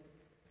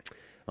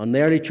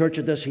the early church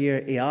of this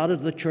year, he added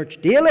to the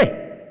church daily.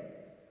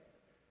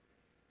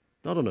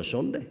 Not on a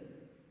Sunday.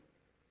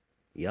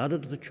 He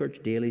added to the church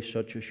daily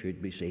such as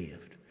should be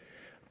saved.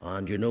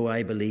 And you know,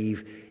 I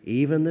believe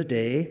even the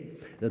day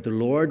that the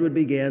Lord would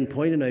begin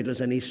pointing out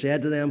us, and he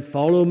said to them,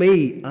 follow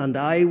me, and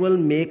I will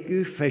make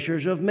you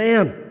fishers of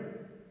men.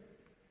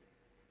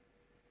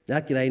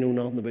 That I know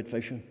nothing about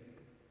fishing.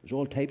 There's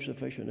all types of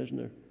fishing, isn't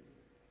there?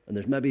 And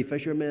there's maybe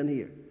fishermen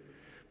here.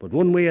 But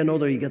one way or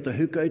another, you get the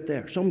hook out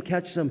there. Some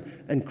catch them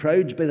in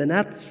crowds by the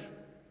nets.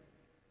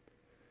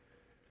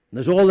 And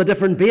there's all the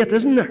different bait,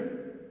 isn't there?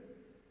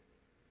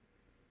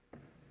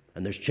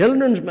 And there's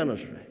children's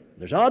ministry.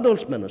 There's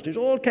adults' ministries,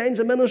 all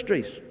kinds of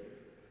ministries.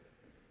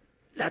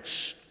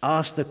 Let's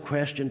ask the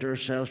question to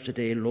ourselves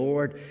today,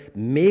 Lord,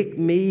 make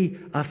me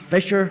a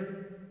fisher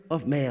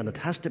of men. It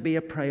has to be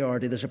a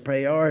priority. There's a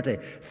priority.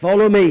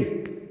 Follow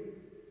me.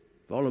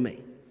 Follow me.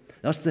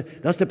 That's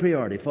the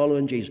priority,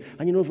 following Jesus.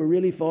 And you know, if we're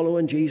really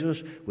following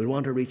Jesus, we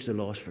want to reach the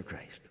lost for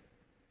Christ.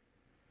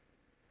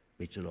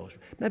 Reach the lost.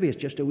 Maybe it's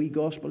just a wee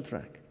gospel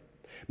track.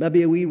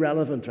 Maybe a wee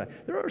relevant track.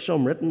 There are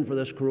some written for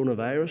this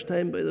coronavirus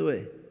time, by the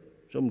way.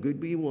 Some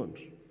good wee ones.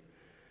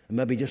 And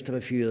maybe just have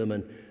a few of them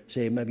and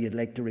say, maybe you'd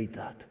like to read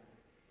that.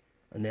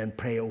 And then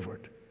pray over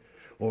it.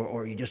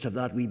 Or you just have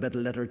that wee bit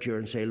of literature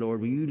and say,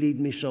 Lord, will you lead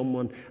me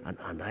someone,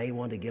 and I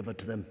want to give it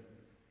to them.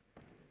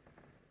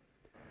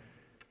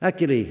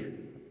 Actually,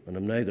 and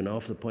I'm now going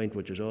off the point,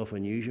 which is often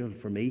unusual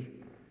for me.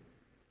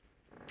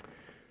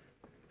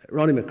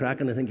 Ronnie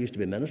McCracken, I think, used to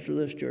be minister of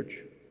this church.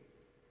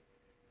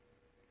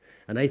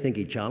 And I think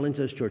he challenged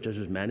this church, this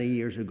was many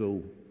years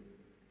ago,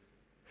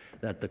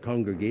 that the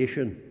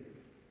congregation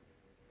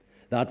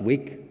that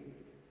week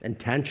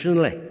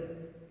intentionally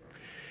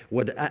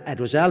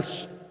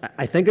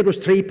I think it was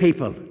 3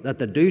 people, that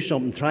they do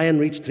something, try and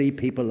reach 3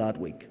 people that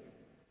week.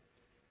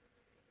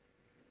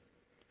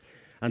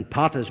 And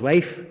Pat, his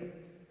wife,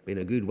 being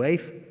a good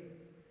wife,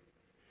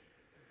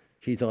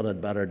 she thought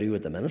I'd better do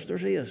what the minister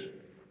says.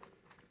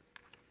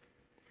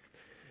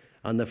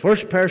 And the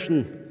first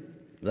person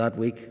that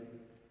week,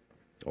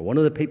 or one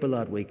of the people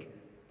that week,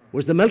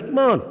 was the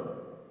milkman.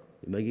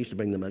 He used to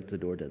bring the milk to the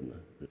door, didn't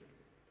he?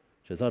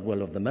 So I thought,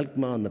 well, of the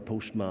milkman, the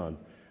postman,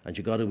 and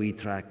you got a wee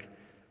track,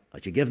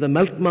 and you give the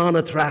milkman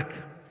a track.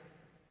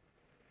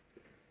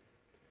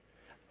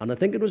 And I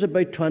think it was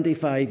about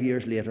 25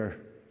 years later,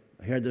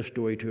 I heard this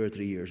story 2 or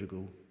 3 years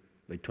ago.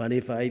 About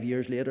 25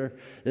 years later,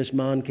 this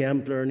man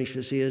came to her and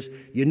he says,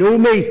 you know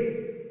me?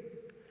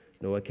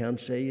 No, I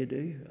can't say you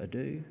do. I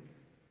do.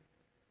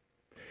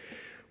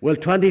 Well,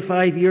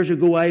 25 years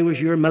ago, I was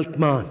your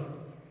milkman.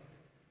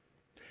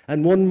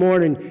 And one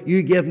morning,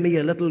 you gave me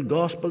a little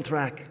gospel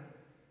tract.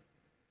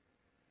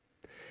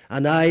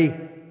 And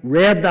I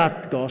read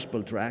that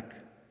gospel tract.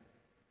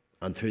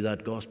 And through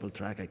that gospel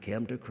track, I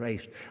came to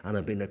Christ, and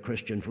I've been a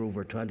Christian for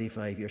over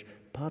 25 years.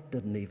 Pat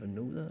didn't even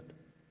know that.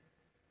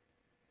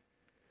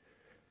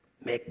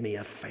 Make me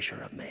a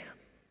fisher of men.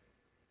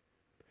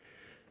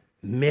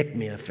 Make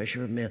me a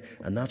fisher of men.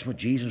 And that's what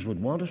Jesus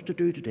would want us to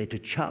do today, to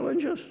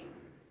challenge us,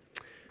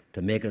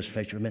 to make us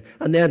fishermen.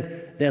 And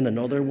then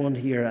another one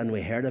here, and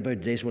we heard about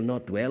today, so we'll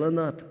not dwell on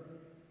that.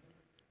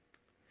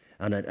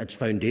 And it's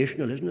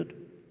foundational, isn't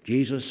it?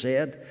 Jesus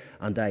said,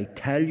 and I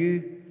tell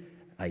you,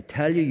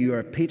 you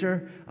are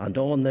Peter, and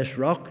on this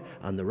rock,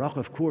 and the rock,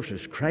 of course,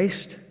 is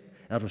Christ.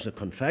 That was a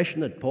confession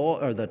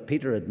that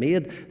Peter had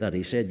made, that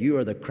he said, you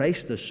are the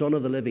Christ, the Son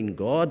of the living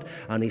God.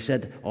 And he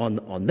said,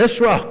 on this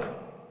rock,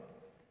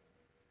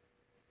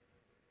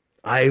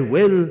 I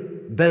will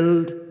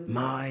build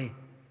my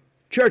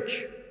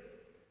church,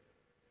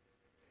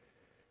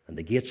 and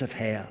the gates of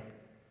hell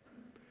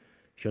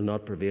shall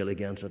not prevail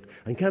against it.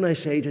 And can I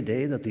say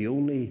today that the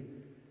only,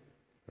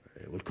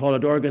 we'll call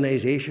it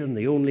organization,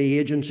 the only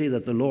agency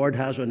that the Lord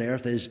has on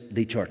earth is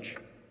the church.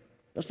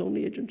 That's the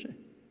only agency.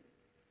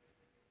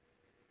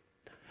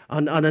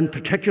 And in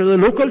particular,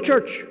 the local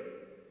church.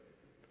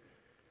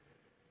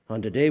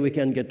 And today we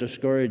can get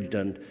discouraged,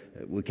 and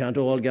we can't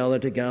all gather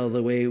together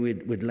the way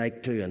we'd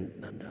like to,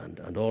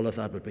 and all of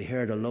that. But we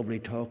heard a lovely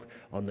talk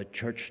on the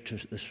church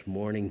this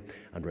morning.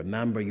 And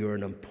remember, you're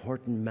an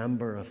important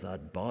member of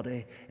that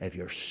body. If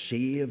you're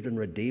saved and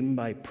redeemed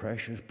by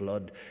precious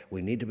blood,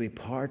 we need to be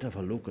part of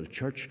a local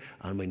church,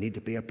 and we need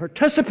to be a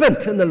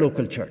participant in the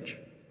local church.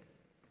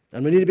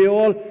 And we need to be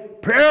all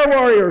prayer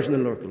warriors in the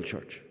local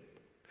church.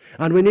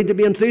 And we need to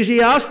be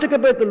enthusiastic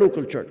about the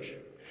local church.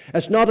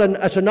 It's not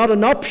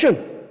an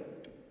option.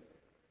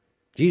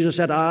 Jesus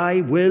said,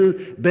 I will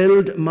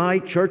build my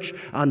church,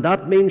 and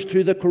that means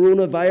through the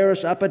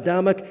coronavirus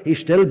epidemic, he's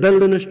still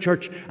building his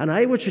church. And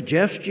I would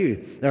suggest to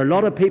you, there are a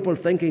lot of people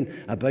thinking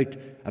about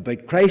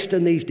Christ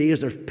in these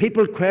days. There's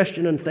people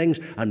questioning things,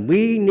 and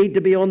we need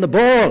to be on the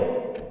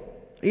ball.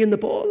 Are you in the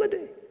ball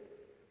today?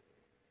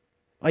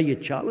 Are you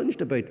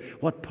challenged about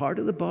what part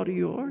of the body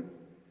you are?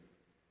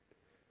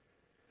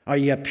 Are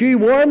you a pew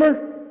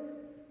warmer?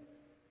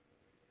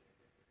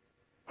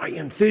 Are you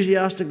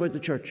enthusiastic about the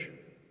church?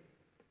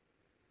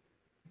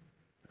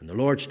 And the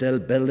Lord's still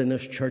building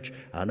his church,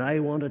 and I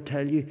want to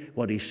tell you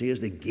what he says,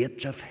 the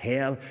gates of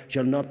hell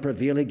shall not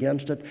prevail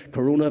against it.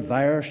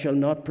 Coronavirus shall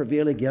not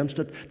prevail against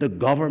it. The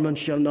government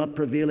shall not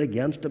prevail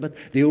against it.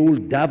 The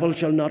old devil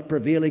shall not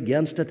prevail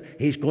against it.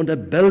 He's going to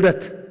build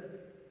it.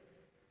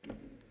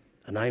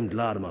 And I'm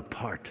glad I'm a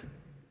part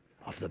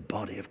of the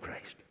body of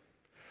Christ.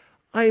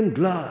 I'm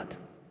glad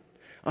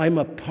I'm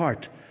a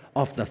part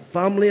of the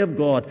family of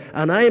God,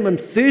 and I'm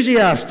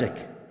enthusiastic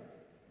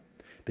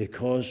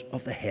because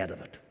of the head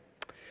of it.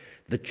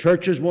 The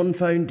church's one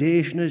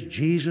foundation is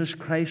Jesus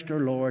Christ our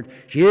Lord.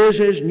 She is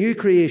his new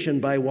creation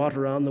by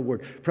water and the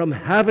word. From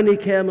heaven he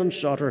came and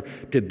sought her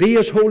to be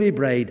his holy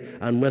bride,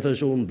 and with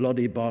his own blood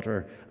he bought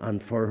her,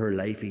 and for her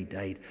life he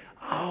died.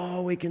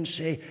 Oh, we can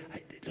say,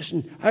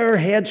 listen, our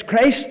head's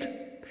Christ.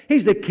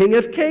 He's the King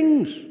of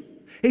kings.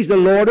 He's the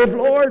Lord of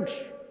lords.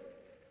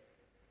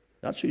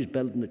 That's who's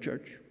building the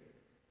church.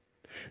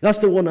 That's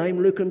the one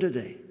I'm looking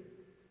today.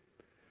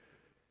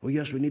 Oh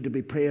yes, we need to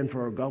be praying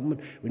for our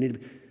government. We need to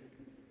be...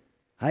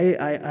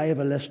 I have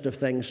a list of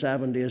things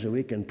 7 days a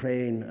week, and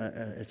praying,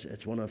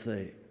 it's one of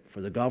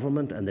for the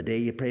government, and the day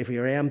you pray for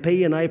your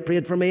MP, and I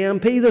prayed for my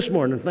MP this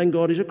morning. Thank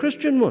God he's a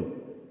Christian one.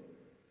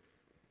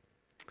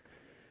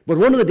 But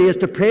one of the days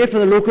to pray for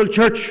the local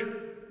church.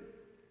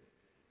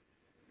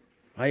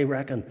 I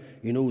reckon,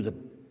 the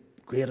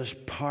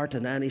greatest part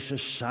in any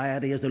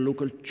society is the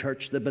local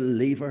church, the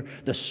believer,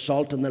 the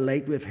salt and the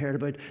light we've heard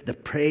about, the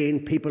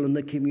praying people in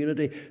the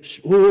community.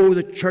 Oh,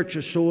 the church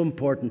is so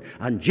important.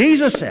 And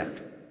Jesus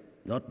said,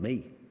 not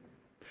me,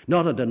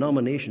 not a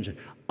denomination, said,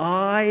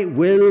 I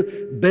will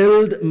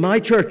build my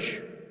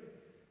church,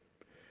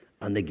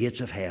 and the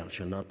gates of hell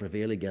shall not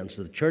prevail against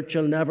it. The church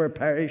shall never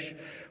perish.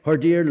 Her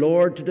dear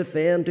Lord to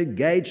defend, to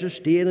guide,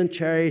 sustain, and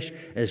cherish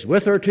is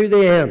with her to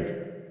the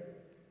end.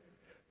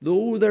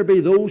 Though there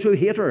be those who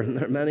hate her, and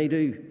there many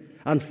do,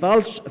 and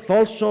false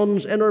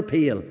sons in her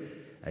pale,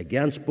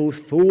 against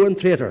both foe and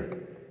traitor,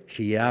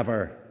 she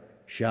ever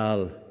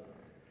shall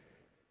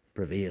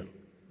prevail.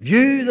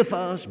 View the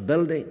fast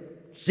building,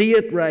 see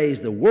it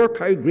rise, the work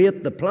how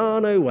great, the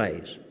plan how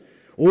wise.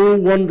 O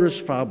wondrous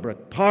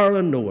fabric, power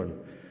unknown,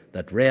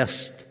 that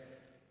rest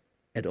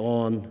it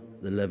on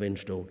the living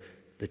stone.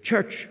 The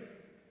church.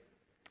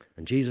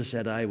 And Jesus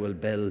said, I will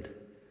build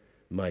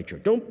my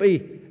church. Don't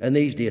be, in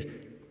these days,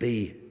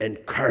 be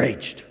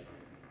encouraged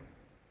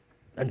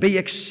and be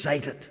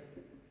excited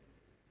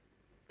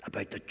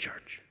about the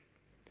church.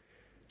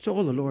 It's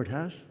all the Lord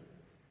has.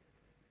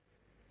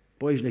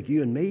 Boys like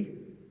you and me,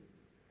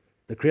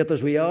 the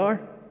creators we are,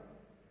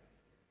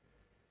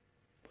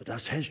 but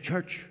that's his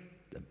church,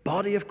 the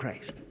body of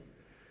Christ.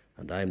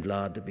 And I'm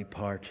glad to be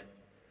part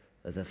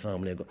of the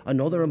family of God.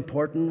 Another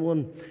important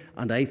one,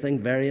 and I think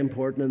very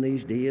important in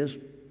these days,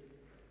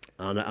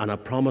 And a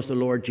promise the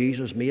Lord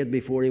Jesus made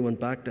before he went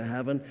back to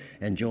heaven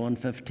in John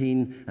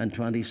 15 and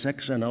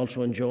 26, and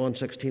also in John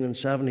 16 and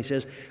 7. He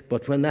says,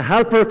 "But when the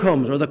Helper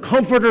comes, or the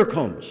Comforter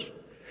comes,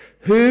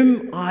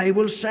 whom I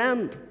will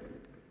send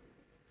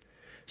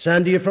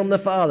to you from the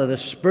Father, the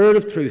Spirit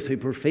of truth, who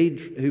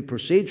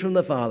proceeds from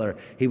the Father,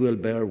 he will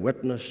bear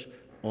witness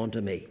unto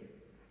me."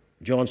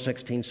 John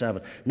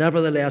 16:7.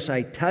 "Nevertheless,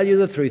 I tell you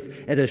the truth,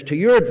 it is to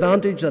your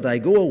advantage that I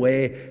go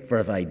away, for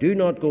if I do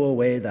not go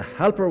away, the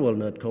Helper will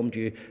not come to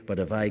you, but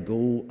if I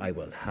go, I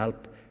will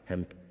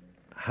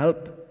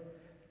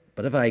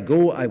but if I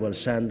go, I will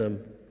send him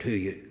to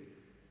you."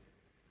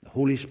 The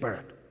Holy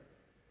Spirit.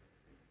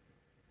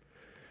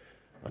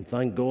 And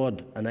thank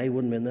God, and I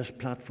wouldn't be on this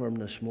platform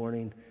this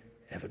morning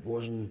if it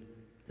wasn't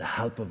the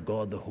help of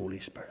God, the Holy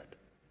Spirit.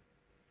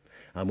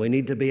 And we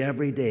need to be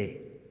every day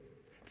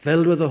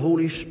filled with the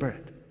Holy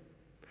Spirit.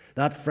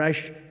 That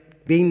fresh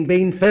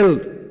being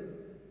filled.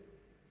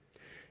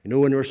 You know,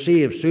 when we're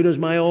saved, soon as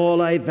my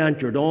all I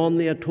ventured on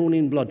the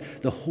atoning blood,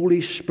 the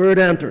Holy Spirit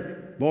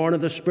entered, born of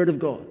the Spirit of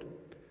God.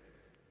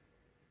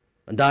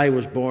 And I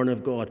was born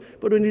of God.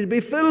 But we need to be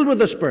filled with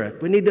the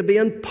Spirit. We need to be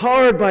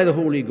empowered by the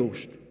Holy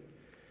Ghost.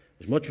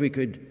 As much we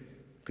could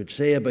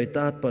say about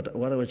that, but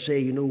what I would say,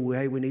 you know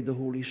why we need the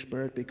Holy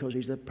Spirit? Because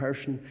he's the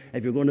person.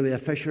 If you're going to be a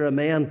fisher of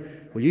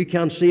men, well, you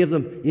can't save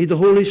them. You need the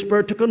Holy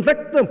Spirit to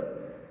convict them,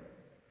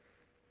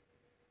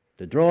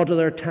 to draw to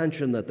their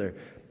attention that they're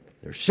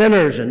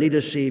sinners and need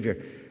a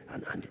Savior.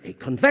 And he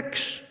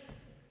convicts.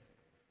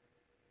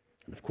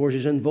 And of course,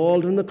 he's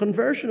involved in the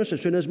conversion. As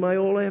soon as my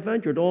all I have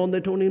entered on the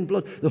atoning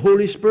blood, the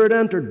Holy Spirit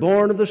entered,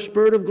 born of the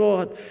Spirit of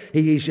God.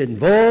 He's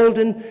involved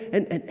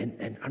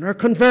in our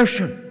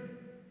conversion.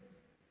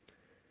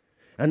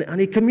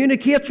 And he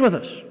communicates with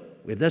us.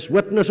 We have this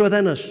witness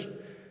within us,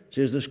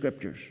 says the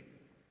Scriptures.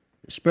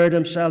 The Spirit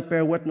himself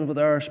bear witness with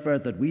our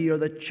spirit that we are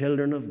the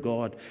children of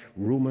God.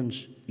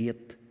 Romans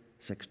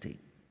 8:16.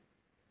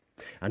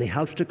 And he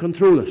helps to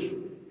control us.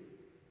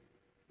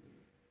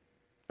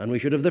 And we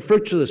should have the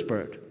fruits of the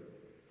Spirit.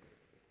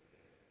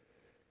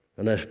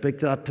 And I speak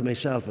that to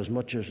myself as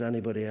much as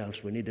anybody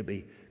else. We need to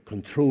be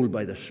controlled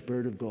by the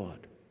Spirit of God.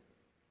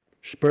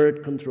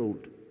 Spirit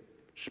controlled.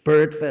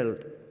 Spirit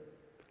filled.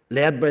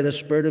 Led by the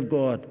Spirit of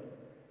God.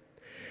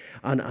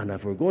 And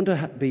if we're going to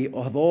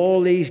have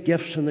all these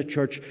gifts in the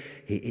church,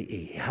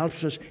 he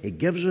helps us, he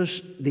gives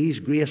us these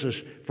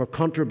graces for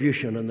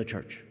contribution in the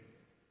church.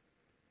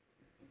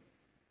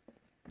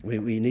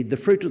 We need the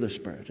fruit of the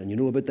Spirit. And you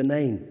know about the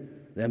 9,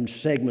 them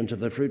segments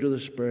of the fruit of the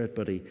Spirit.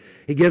 But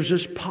he gives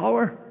us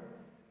power.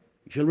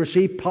 You shall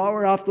receive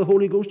power after the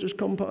Holy Ghost has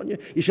come upon you.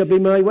 You shall be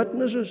my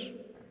witnesses.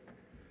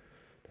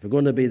 If we're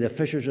going to be the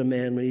fishers of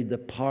men, we need the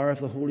power of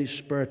the Holy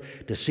Spirit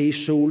to see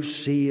souls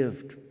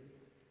saved.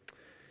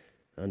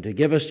 And to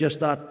give us just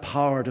that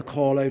power to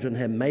call out on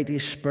him. "Mighty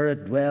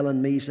Spirit, dwell in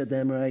me," said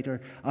the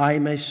writer. "I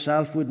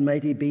myself would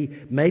mighty be,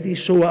 mighty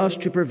so as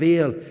to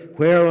prevail,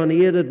 where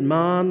unaided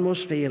man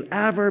must fail,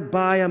 ever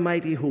by a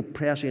mighty hope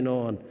pressing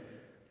on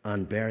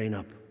and bearing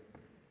up."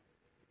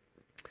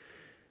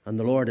 And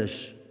the Lord has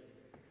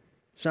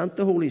sent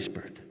the Holy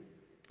Spirit.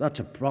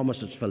 That's a promise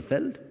that's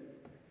fulfilled.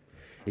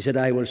 He said,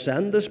 "I will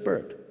send the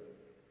Spirit."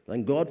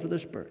 Thank God for the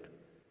Spirit.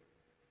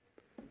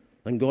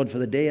 Thank God for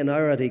the day and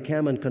hour that he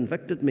came and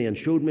convicted me and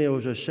showed me I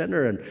was a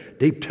sinner, and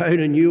deep down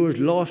I knew I was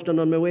lost and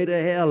on my way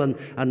to hell.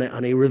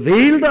 And he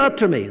revealed that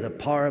to me, the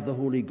power of the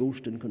Holy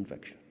Ghost in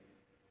conviction.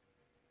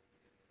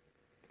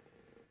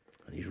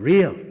 And he's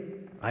real.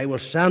 I will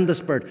send the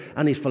Spirit.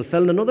 And he's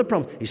fulfilled another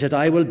promise. He said,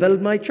 "I will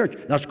build my church."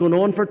 That's going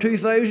on for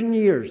 2,000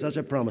 years. That's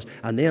a promise.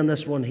 And then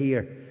this one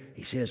here,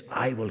 he says,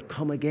 "I will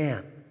come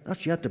again."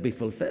 That's yet to be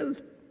fulfilled.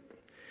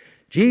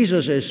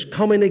 Jesus is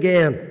coming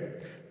again.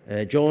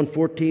 John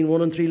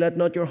 14:1 and 3, "Let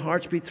not your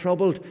hearts be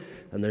troubled."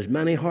 And there's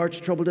many hearts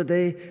troubled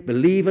today.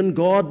 "Believe in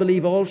God,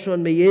 believe also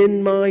in me.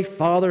 In my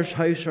Father's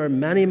house are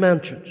many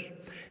mansions.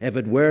 If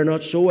it were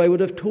not so, I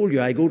would have told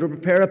you. I go to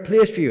prepare a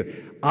place for you.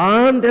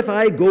 And if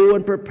I go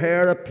and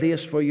prepare a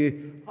place for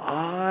you,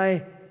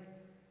 I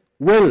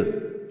will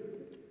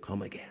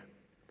come again."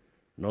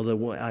 Another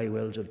I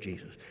wills of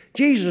Jesus.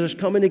 Jesus is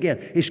coming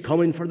again. He's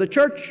coming for the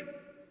church.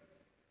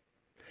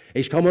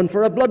 He's coming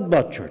for a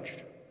blood-bought church.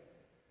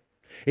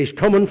 He's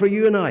coming for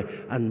you and I.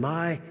 And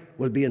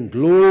will be in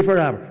glory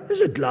forever. This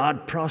is a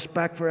glad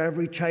prospect for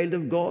every child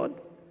of God.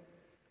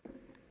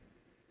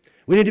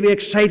 We need to be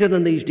excited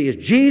in these days.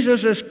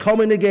 Jesus is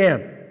coming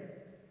again.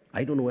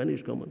 I don't know when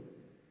he's coming,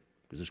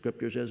 because the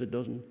Scripture says it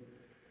doesn't.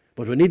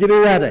 But we need to be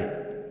ready.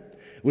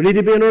 We need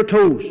to be on our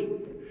toes.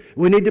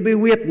 We need to be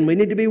waiting. We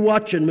need to be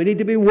watching. We need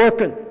to be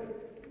working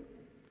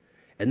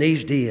in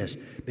these days,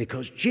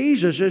 because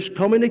Jesus is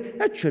coming.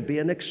 It should be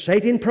an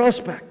exciting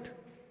prospect.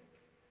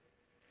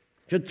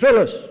 It should thrill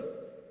us.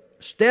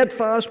 A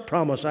steadfast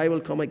promise, "I will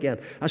come again."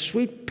 A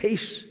sweet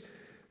peace,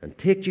 and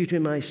take you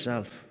to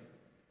myself.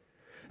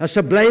 A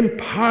sublime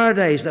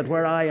paradise, that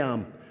where I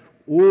am,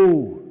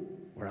 oh,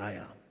 where I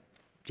am,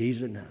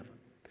 Jesus in heaven.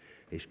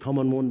 He's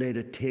coming one day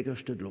to take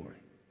us to glory.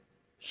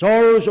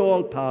 Sorrows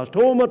all past,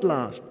 home at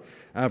last,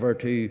 ever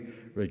to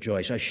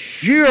rejoice. A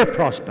sure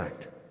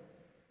prospect.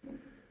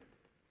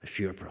 A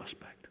sure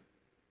prospect.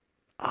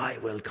 I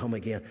will come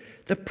again.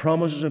 The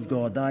promises of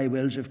God, thy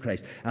wills of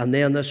Christ. And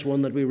then this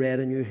one that we read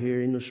in your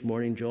hearing this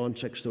morning, John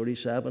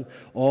 6:37.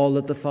 All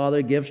that the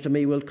Father gives to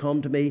me will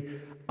come to me,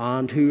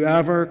 and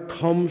whoever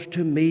comes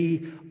to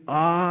me,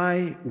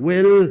 I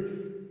will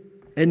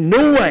in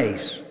no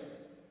wise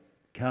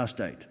cast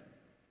out.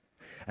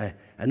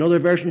 Another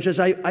version says,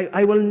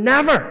 I will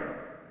never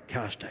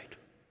cast out.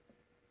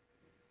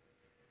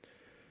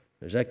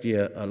 There's actually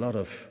a lot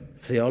of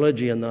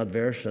theology in that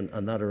verse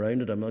and that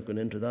around it. I'm not going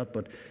into that,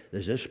 but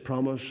there's this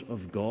promise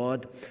of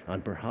God,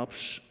 and perhaps,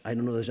 I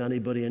don't know if there's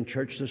anybody in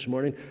church this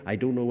morning. I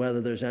don't know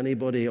whether there's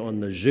anybody on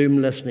the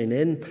Zoom listening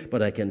in,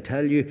 but I can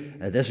tell you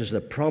this is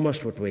the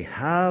promise what we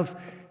have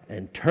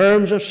in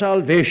terms of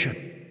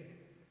salvation.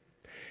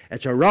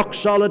 It's a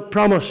rock-solid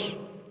promise.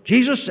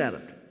 Jesus said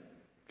it.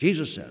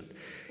 Jesus said it.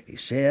 He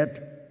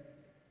said,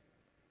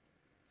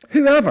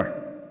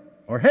 whoever,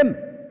 or him,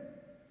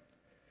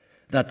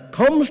 that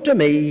comes to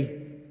me,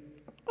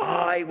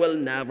 I will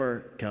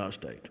never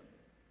cast out.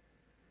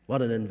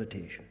 What an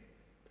invitation.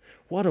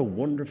 What a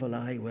wonderful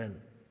I will.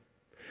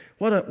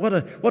 What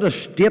a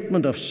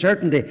statement of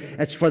certainty.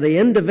 It's for the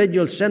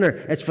individual sinner.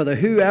 It's for the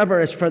whoever.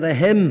 It's for the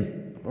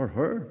him or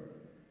her.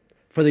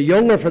 For the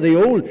young or for the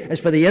old.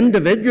 It's for the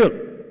individual.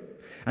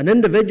 An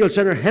individual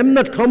sinner, him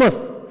that cometh,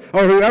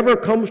 or whoever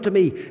comes to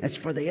me. It's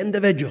for the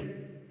individual.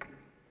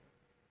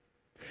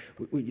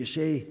 Would you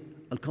say,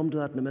 I'll come to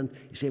that in a minute.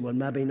 You say, well,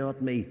 maybe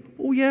not me.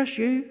 Oh, yes,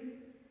 you.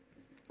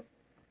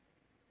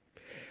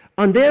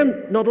 And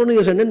then, not only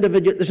as an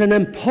individual, there's an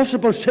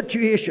impossible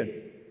situation.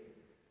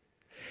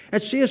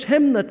 It says,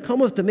 him that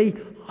cometh to me,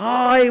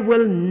 I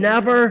will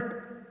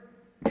never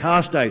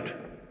cast out.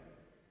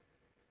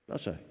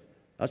 That's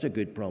a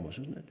good promise,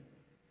 isn't it?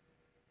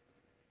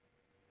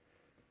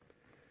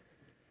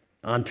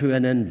 And to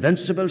an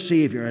invincible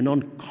Savior, an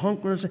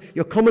unconquerable Savior.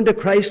 You're coming to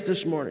Christ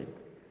this morning.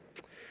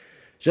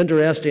 It's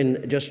interesting,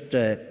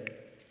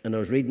 and I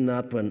was reading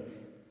that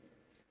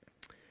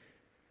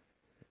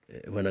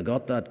when I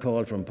got that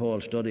call from Paul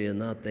studying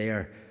that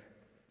there,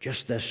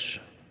 just this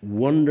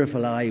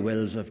wonderful I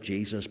wills of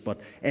Jesus.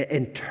 But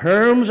in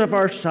terms of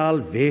our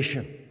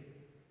salvation,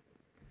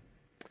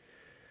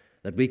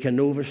 that we can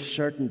know with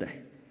certainty,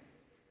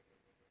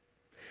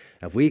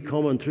 if we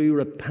come in through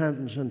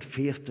repentance and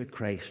faith to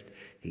Christ,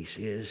 he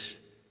says,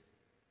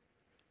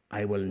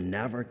 I will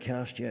never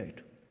cast you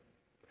out.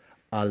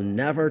 I'll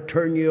never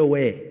turn you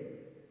away.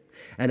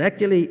 And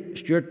actually,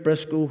 Stuart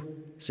Briscoe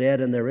said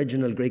in the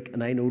original Greek,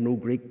 and I know no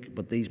Greek,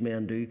 but these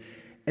men do,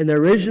 in the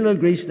original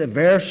Greek, the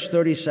verse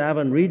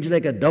 37 reads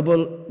like a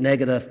double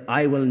negative.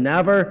 I will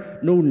never,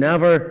 no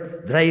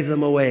never, drive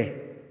them away.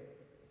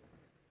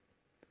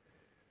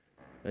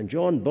 And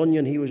John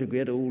Bunyan, he was a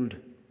great old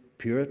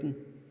Puritan.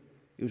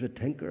 He was a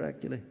tinker,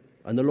 actually.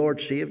 And the Lord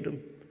saved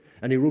him.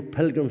 And he wrote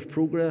Pilgrim's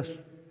Progress.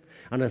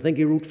 And I think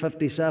he wrote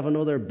 57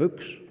 other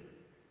books.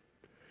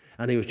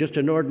 And he was just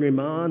an ordinary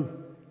man.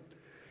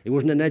 He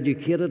wasn't an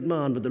educated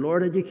man, but the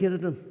Lord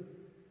educated him.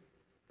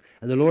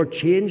 And the Lord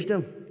changed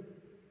him.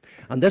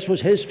 And this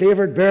was his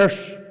favourite verse.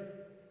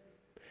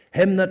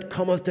 Him that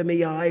cometh to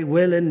me, I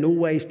will in no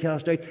wise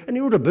cast out. And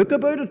he wrote a book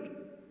about it.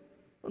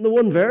 On the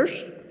one verse,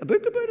 a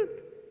book about it.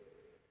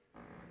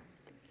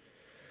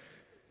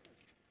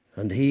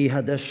 And he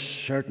had this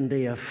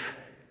certainty of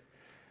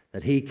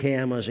that he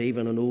came as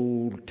even an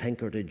old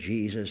tinker to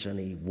Jesus, and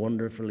he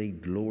wonderfully,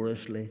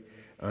 gloriously,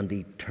 and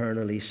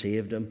eternally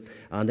saved him.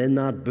 And in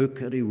that book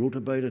that he wrote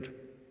about it,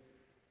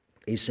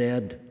 he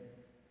said,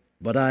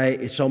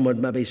 some would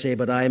maybe say,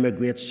 but I am a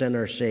great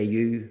sinner, say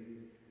you.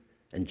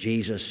 And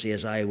Jesus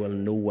says, I will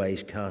no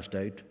wise cast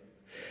out.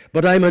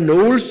 But I'm an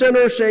old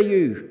sinner, say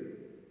you.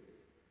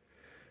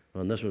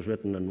 And this was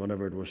written in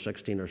whenever it was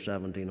 16 or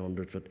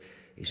 1700. But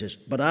he says,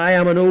 but I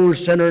am an old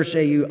sinner,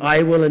 say you.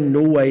 I will in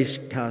no wise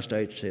cast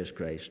out, says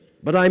Christ.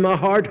 But I'm a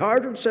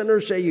hard-hearted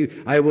sinner, say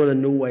you. I will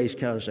in no wise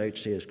cast out,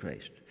 says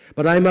Christ.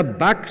 But I'm a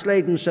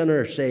backsliding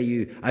sinner, say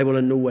you. I will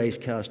in no wise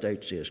cast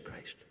out, says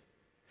Christ.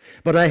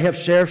 But I have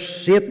served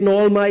Satan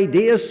all my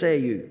days, say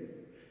you.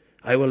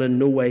 I will in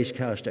no wise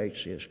cast out,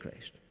 says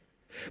Christ.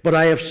 But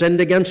I have sinned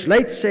against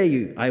light, say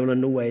you. I will in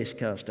no wise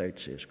cast out,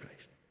 says Christ.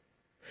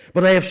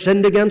 But I have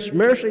sinned against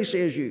mercy,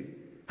 says you.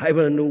 I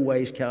will in no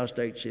wise cast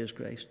out, says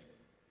Christ.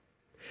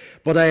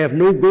 But I have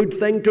no good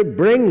thing to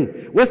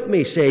bring with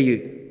me, say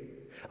you.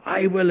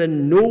 I will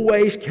in no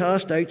wise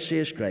cast out,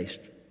 says Christ.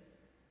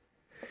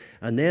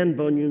 And then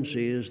Bunyan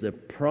says the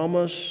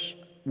promise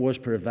was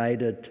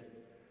provided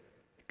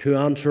to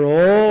answer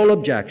all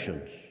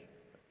objections,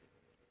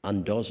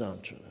 and does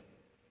answer them.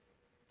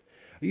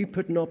 Are you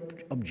putting up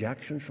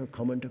objections for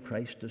coming to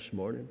Christ this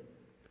morning?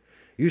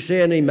 You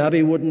saying he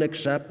maybe wouldn't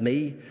accept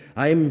me?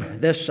 I'm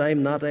this,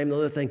 I'm that, I'm the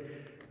other thing.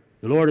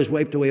 The Lord has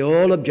wiped away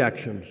all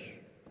objections.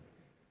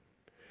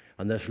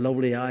 And this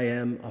lovely I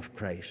am of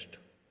Christ.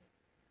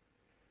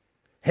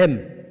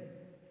 Him,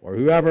 or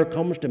whoever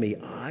comes to me,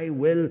 I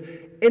will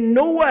in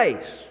no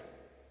wise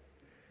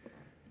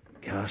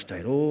cast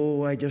out.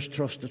 Oh, I just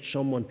trust that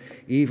someone,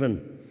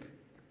 even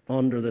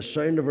under the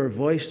sound of our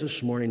voice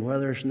this morning,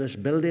 whether it's in this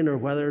building or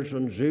whether it's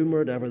on Zoom or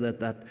whatever,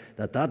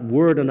 that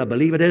word, and I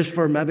believe it is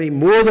for maybe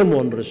more than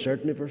one, but it's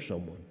certainly for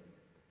someone.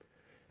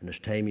 And it's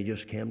time you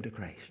just came to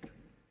Christ.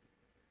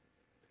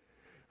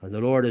 And the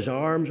Lord has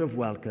arms of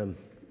welcome.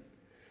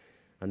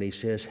 And He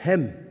says,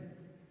 him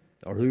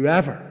or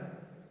whoever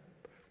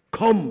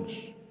comes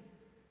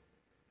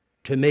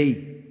to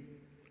me,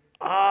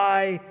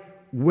 I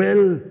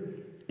will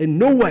in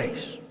no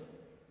ways,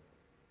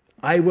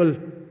 I will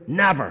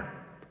never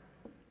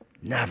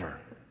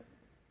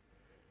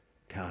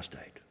cast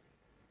out.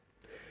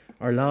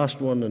 Our last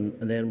one,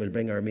 and then we'll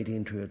bring our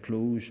meeting to a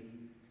close.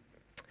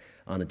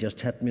 And it just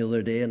hit me the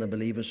other day, and I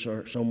believe it's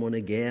someone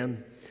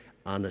again.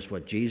 And it's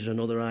what Jesus,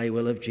 another I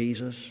will of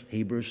Jesus,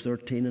 Hebrews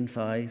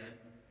 13:5.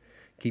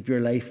 Keep your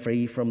life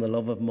free from the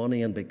love of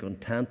money and be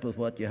content with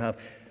what you have.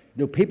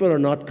 You know, people are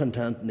not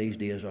content in these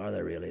days, are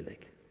they really?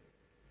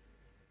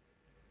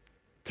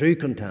 True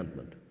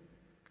contentment.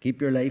 Keep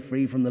your life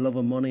free from the love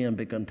of money and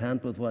be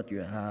content with what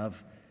you have.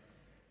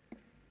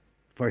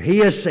 For He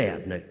has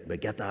said, now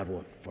get that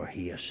one, for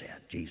He has said,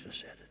 Jesus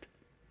said it.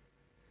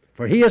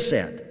 For He has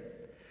said,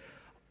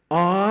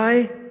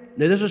 now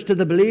this is to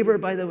the believer,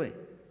 by the way,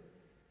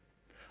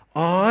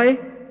 I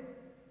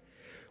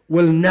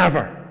will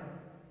never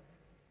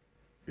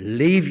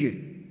leave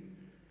you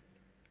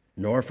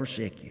nor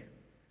forsake you.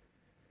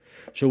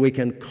 So we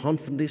can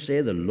confidently say,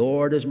 the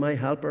Lord is my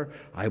helper.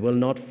 I will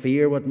not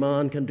fear what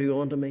man can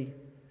do unto me.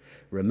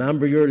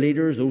 Remember your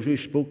leaders, those who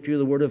spoke to you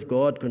the word of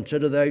God.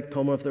 Consider the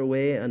outcome of their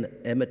way and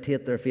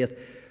imitate their faith.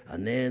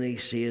 And then he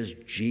says,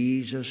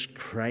 Jesus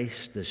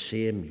Christ the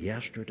same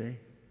yesterday,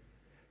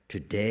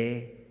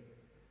 today,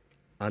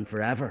 and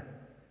forever.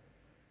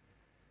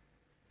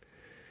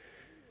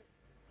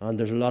 And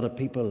there's a lot of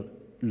people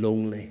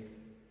lonely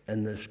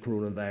in this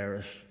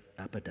coronavirus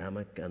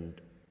epidemic, and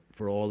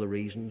for all the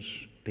reasons,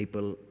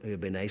 people who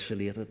have been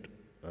isolated,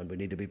 and we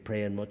need to be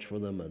praying much for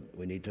them, and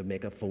we need to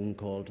make a phone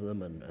call to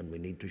them, and we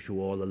need to show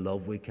all the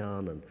love we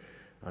can,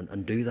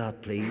 and do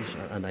that, please.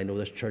 And I know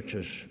this church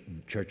is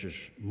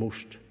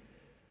most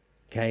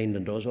kind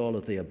and does all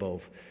of the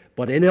above.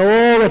 But in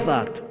all of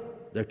that,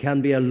 there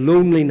can be a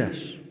loneliness.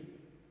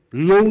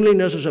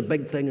 Loneliness is a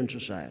big thing in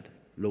society.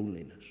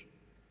 Loneliness.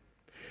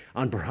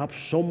 And perhaps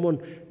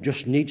someone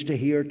just needs to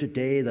hear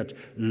today that's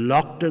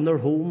locked in their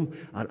home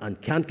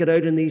and can't get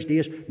out in these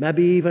days,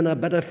 maybe even a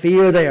bit of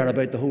fear there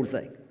about the whole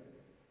thing.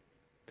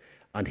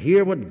 And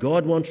hear what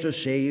God wants to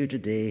say to you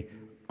today.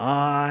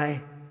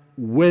 I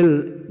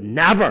will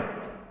never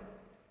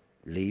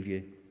leave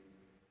you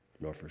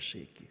nor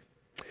forsake you.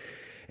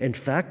 In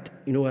fact,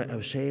 you know, I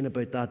was saying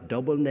about that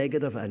double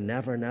negative, I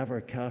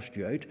never cast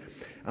you out.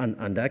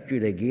 And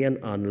actually again,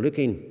 on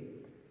looking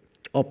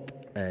up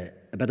a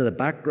bit of the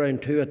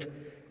background to it,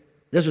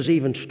 this is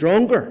even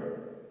stronger.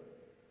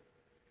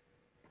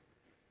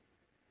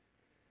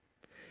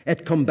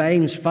 It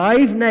combines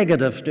 5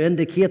 negatives to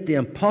indicate the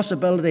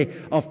impossibility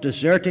of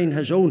deserting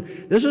his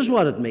own. This is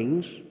what it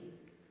means.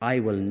 I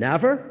will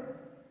never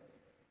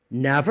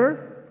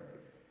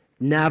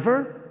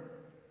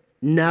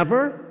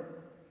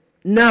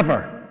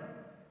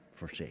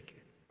forsake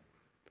you.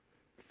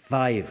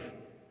 5.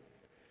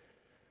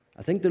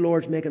 I think the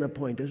Lord's making a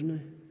point, isn't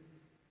He?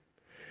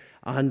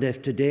 And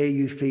if today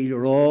you feel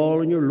you're all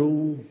on your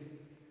own,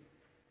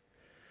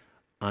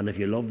 and if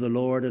you love the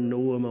Lord and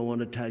know Him, I want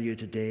to tell you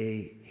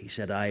today, He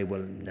said, I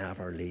will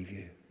never leave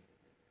you.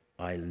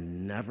 I'll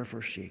never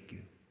forsake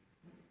you.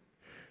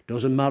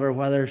 Doesn't matter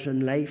whether it's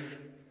in life.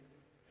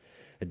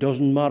 It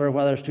doesn't matter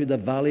whether it's through the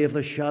valley of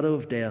the shadow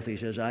of death. He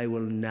says, I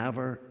will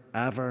never,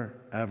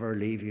 ever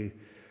leave you,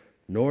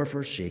 nor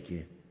forsake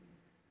you.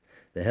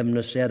 The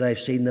hymnist said, I've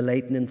seen the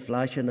lightning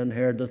flashing and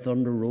heard the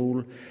thunder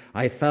roll.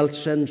 I felt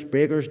sin's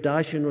breakers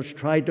dashing which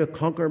tried to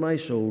conquer my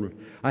soul.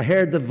 I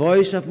heard the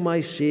voice of my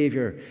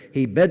Saviour.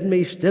 He bid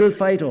me still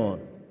fight on.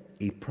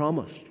 He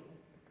promised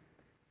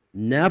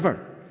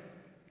never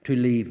to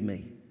leave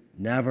me.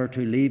 Never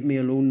to leave me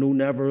alone. No,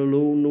 never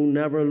alone. No,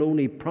 never alone.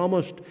 He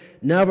promised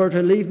never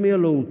to leave me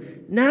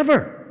alone.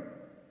 Never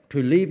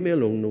to leave me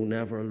alone. No,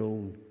 never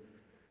alone.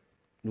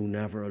 No,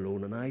 never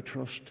alone. And I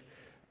trust,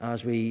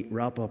 as we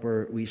wrap up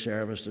our wee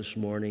service this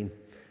morning,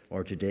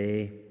 or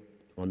today,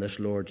 on this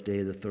Lord's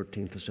Day, the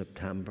 13th of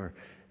September,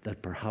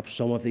 that perhaps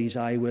some of these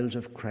I wills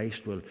of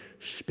Christ will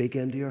speak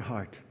into your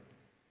heart.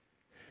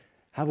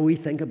 Have a wee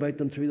think about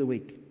them through the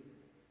week.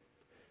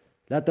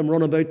 Let them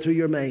run about through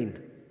your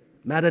mind.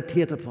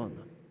 Meditate upon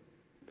them.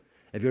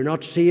 If you're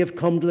not saved,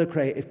 come to the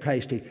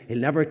Christ. He'll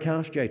never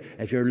cast you out.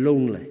 If you're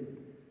lonely,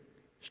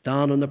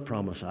 stand on the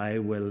promise, I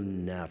will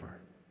never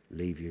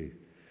leave you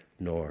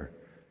nor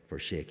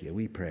forsake you.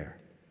 We pray.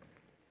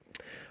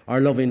 Our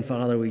loving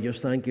Father, we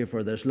just thank you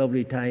for this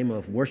lovely time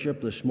of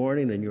worship this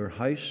morning in your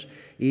house,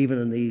 even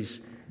in these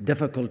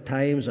difficult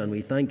times. And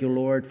we thank you,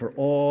 Lord, for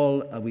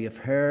all we have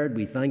heard.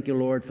 We thank you,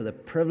 Lord, for the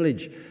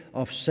privilege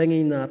of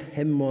singing that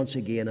hymn once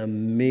again,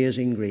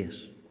 Amazing Grace.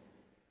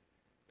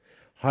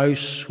 How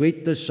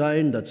sweet the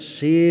sound that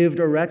saved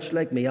a wretch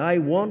like me. I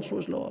once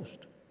was lost,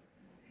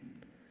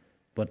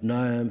 but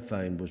now I am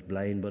found, was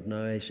blind, but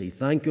now I see.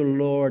 Thank you,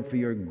 Lord, for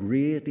your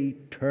great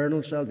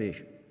eternal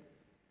salvation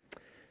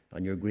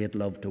and your great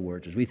love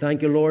towards us. We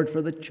thank you, Lord,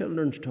 for the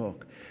children's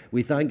talk.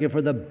 We thank you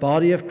for the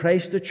body of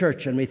Christ, the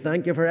church, and we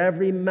thank you for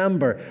every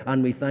member,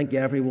 and we thank you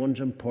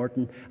everyone's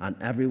important, and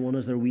everyone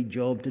has their wee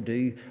job to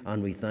do,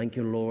 and we thank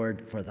you,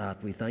 Lord, for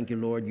that. We thank you,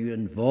 Lord, you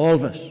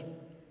involve us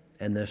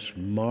in this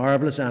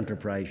marvelous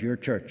enterprise, your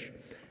church,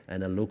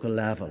 in a local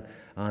level.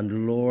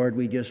 And Lord,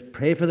 we just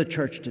pray for the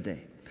church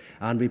today,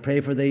 and we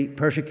pray for the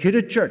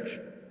persecuted church,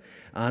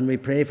 and we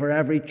pray for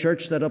every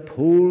church that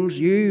upholds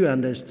you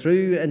and is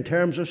through, in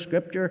terms of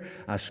Scripture,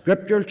 a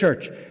scriptural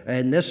church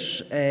in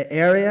this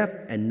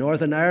area, in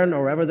Northern Ireland,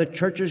 or wherever the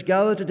churches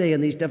gather today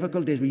in these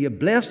difficult days. Will you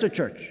bless the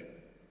church?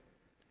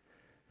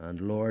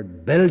 And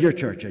Lord, build your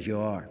church as you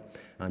are.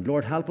 And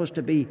Lord, help us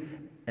to be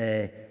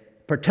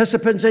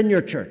participants in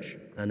your church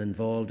and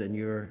involved in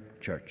your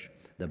church,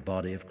 the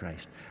body of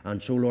Christ. And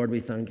so, Lord,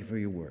 we thank you for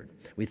your word.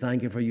 We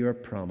thank you for your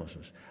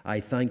promises. I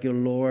thank you,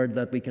 Lord,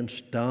 that we can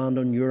stand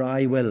on your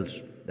I wills.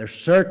 They're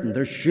certain,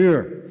 they're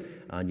sure,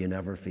 and you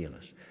never fail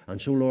us. And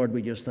so, Lord,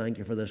 we just thank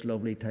you for this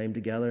lovely time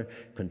together.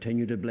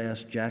 Continue to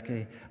bless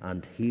Jackie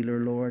and heal her,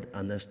 Lord,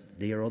 and this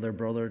dear other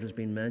brother that has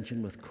been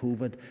mentioned with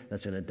COVID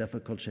that's in a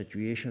difficult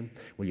situation.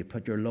 Will you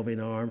put your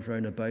loving arms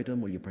round about him?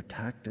 Will you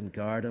protect and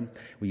guard him?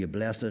 Will you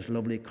bless this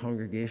lovely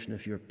congregation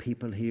of your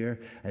people here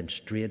in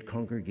Straid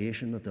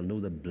Congregation, that they'll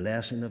know the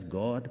blessing of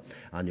God?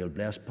 And you'll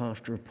bless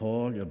Pastor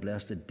Paul, you'll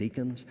bless the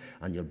deacons,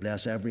 and you'll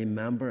bless every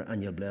member,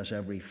 and you'll bless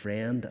every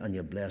friend, and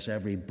you'll bless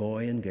every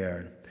boy and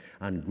girl.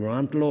 And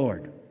grant,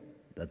 Lord,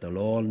 that they'll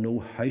all know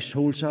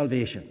household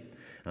salvation.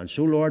 And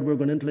so, Lord, we're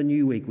going into a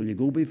new week. Will you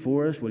go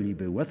before us? Will you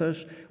be with us?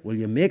 Will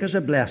you make us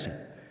a blessing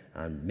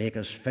and make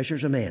us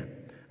fishers of men?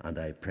 And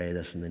I pray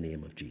this in the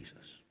name of Jesus.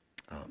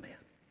 Amen.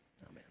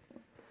 Amen.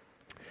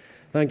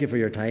 Thank you for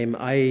your time.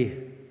 I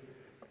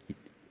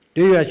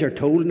do as you're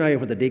told now,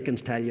 what the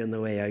deacons tell you on the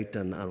way out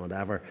and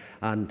whatever.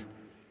 And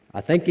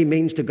I think he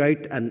means to go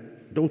out and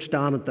don't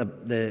stand at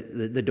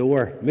the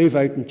door. Move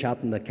out and chat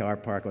in the car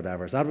park,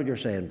 whatever. Is that what you're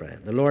saying,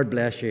 Brian? The Lord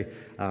bless you,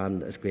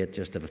 and it's great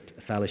just to have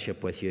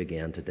fellowship with you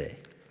again today.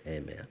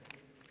 Amen.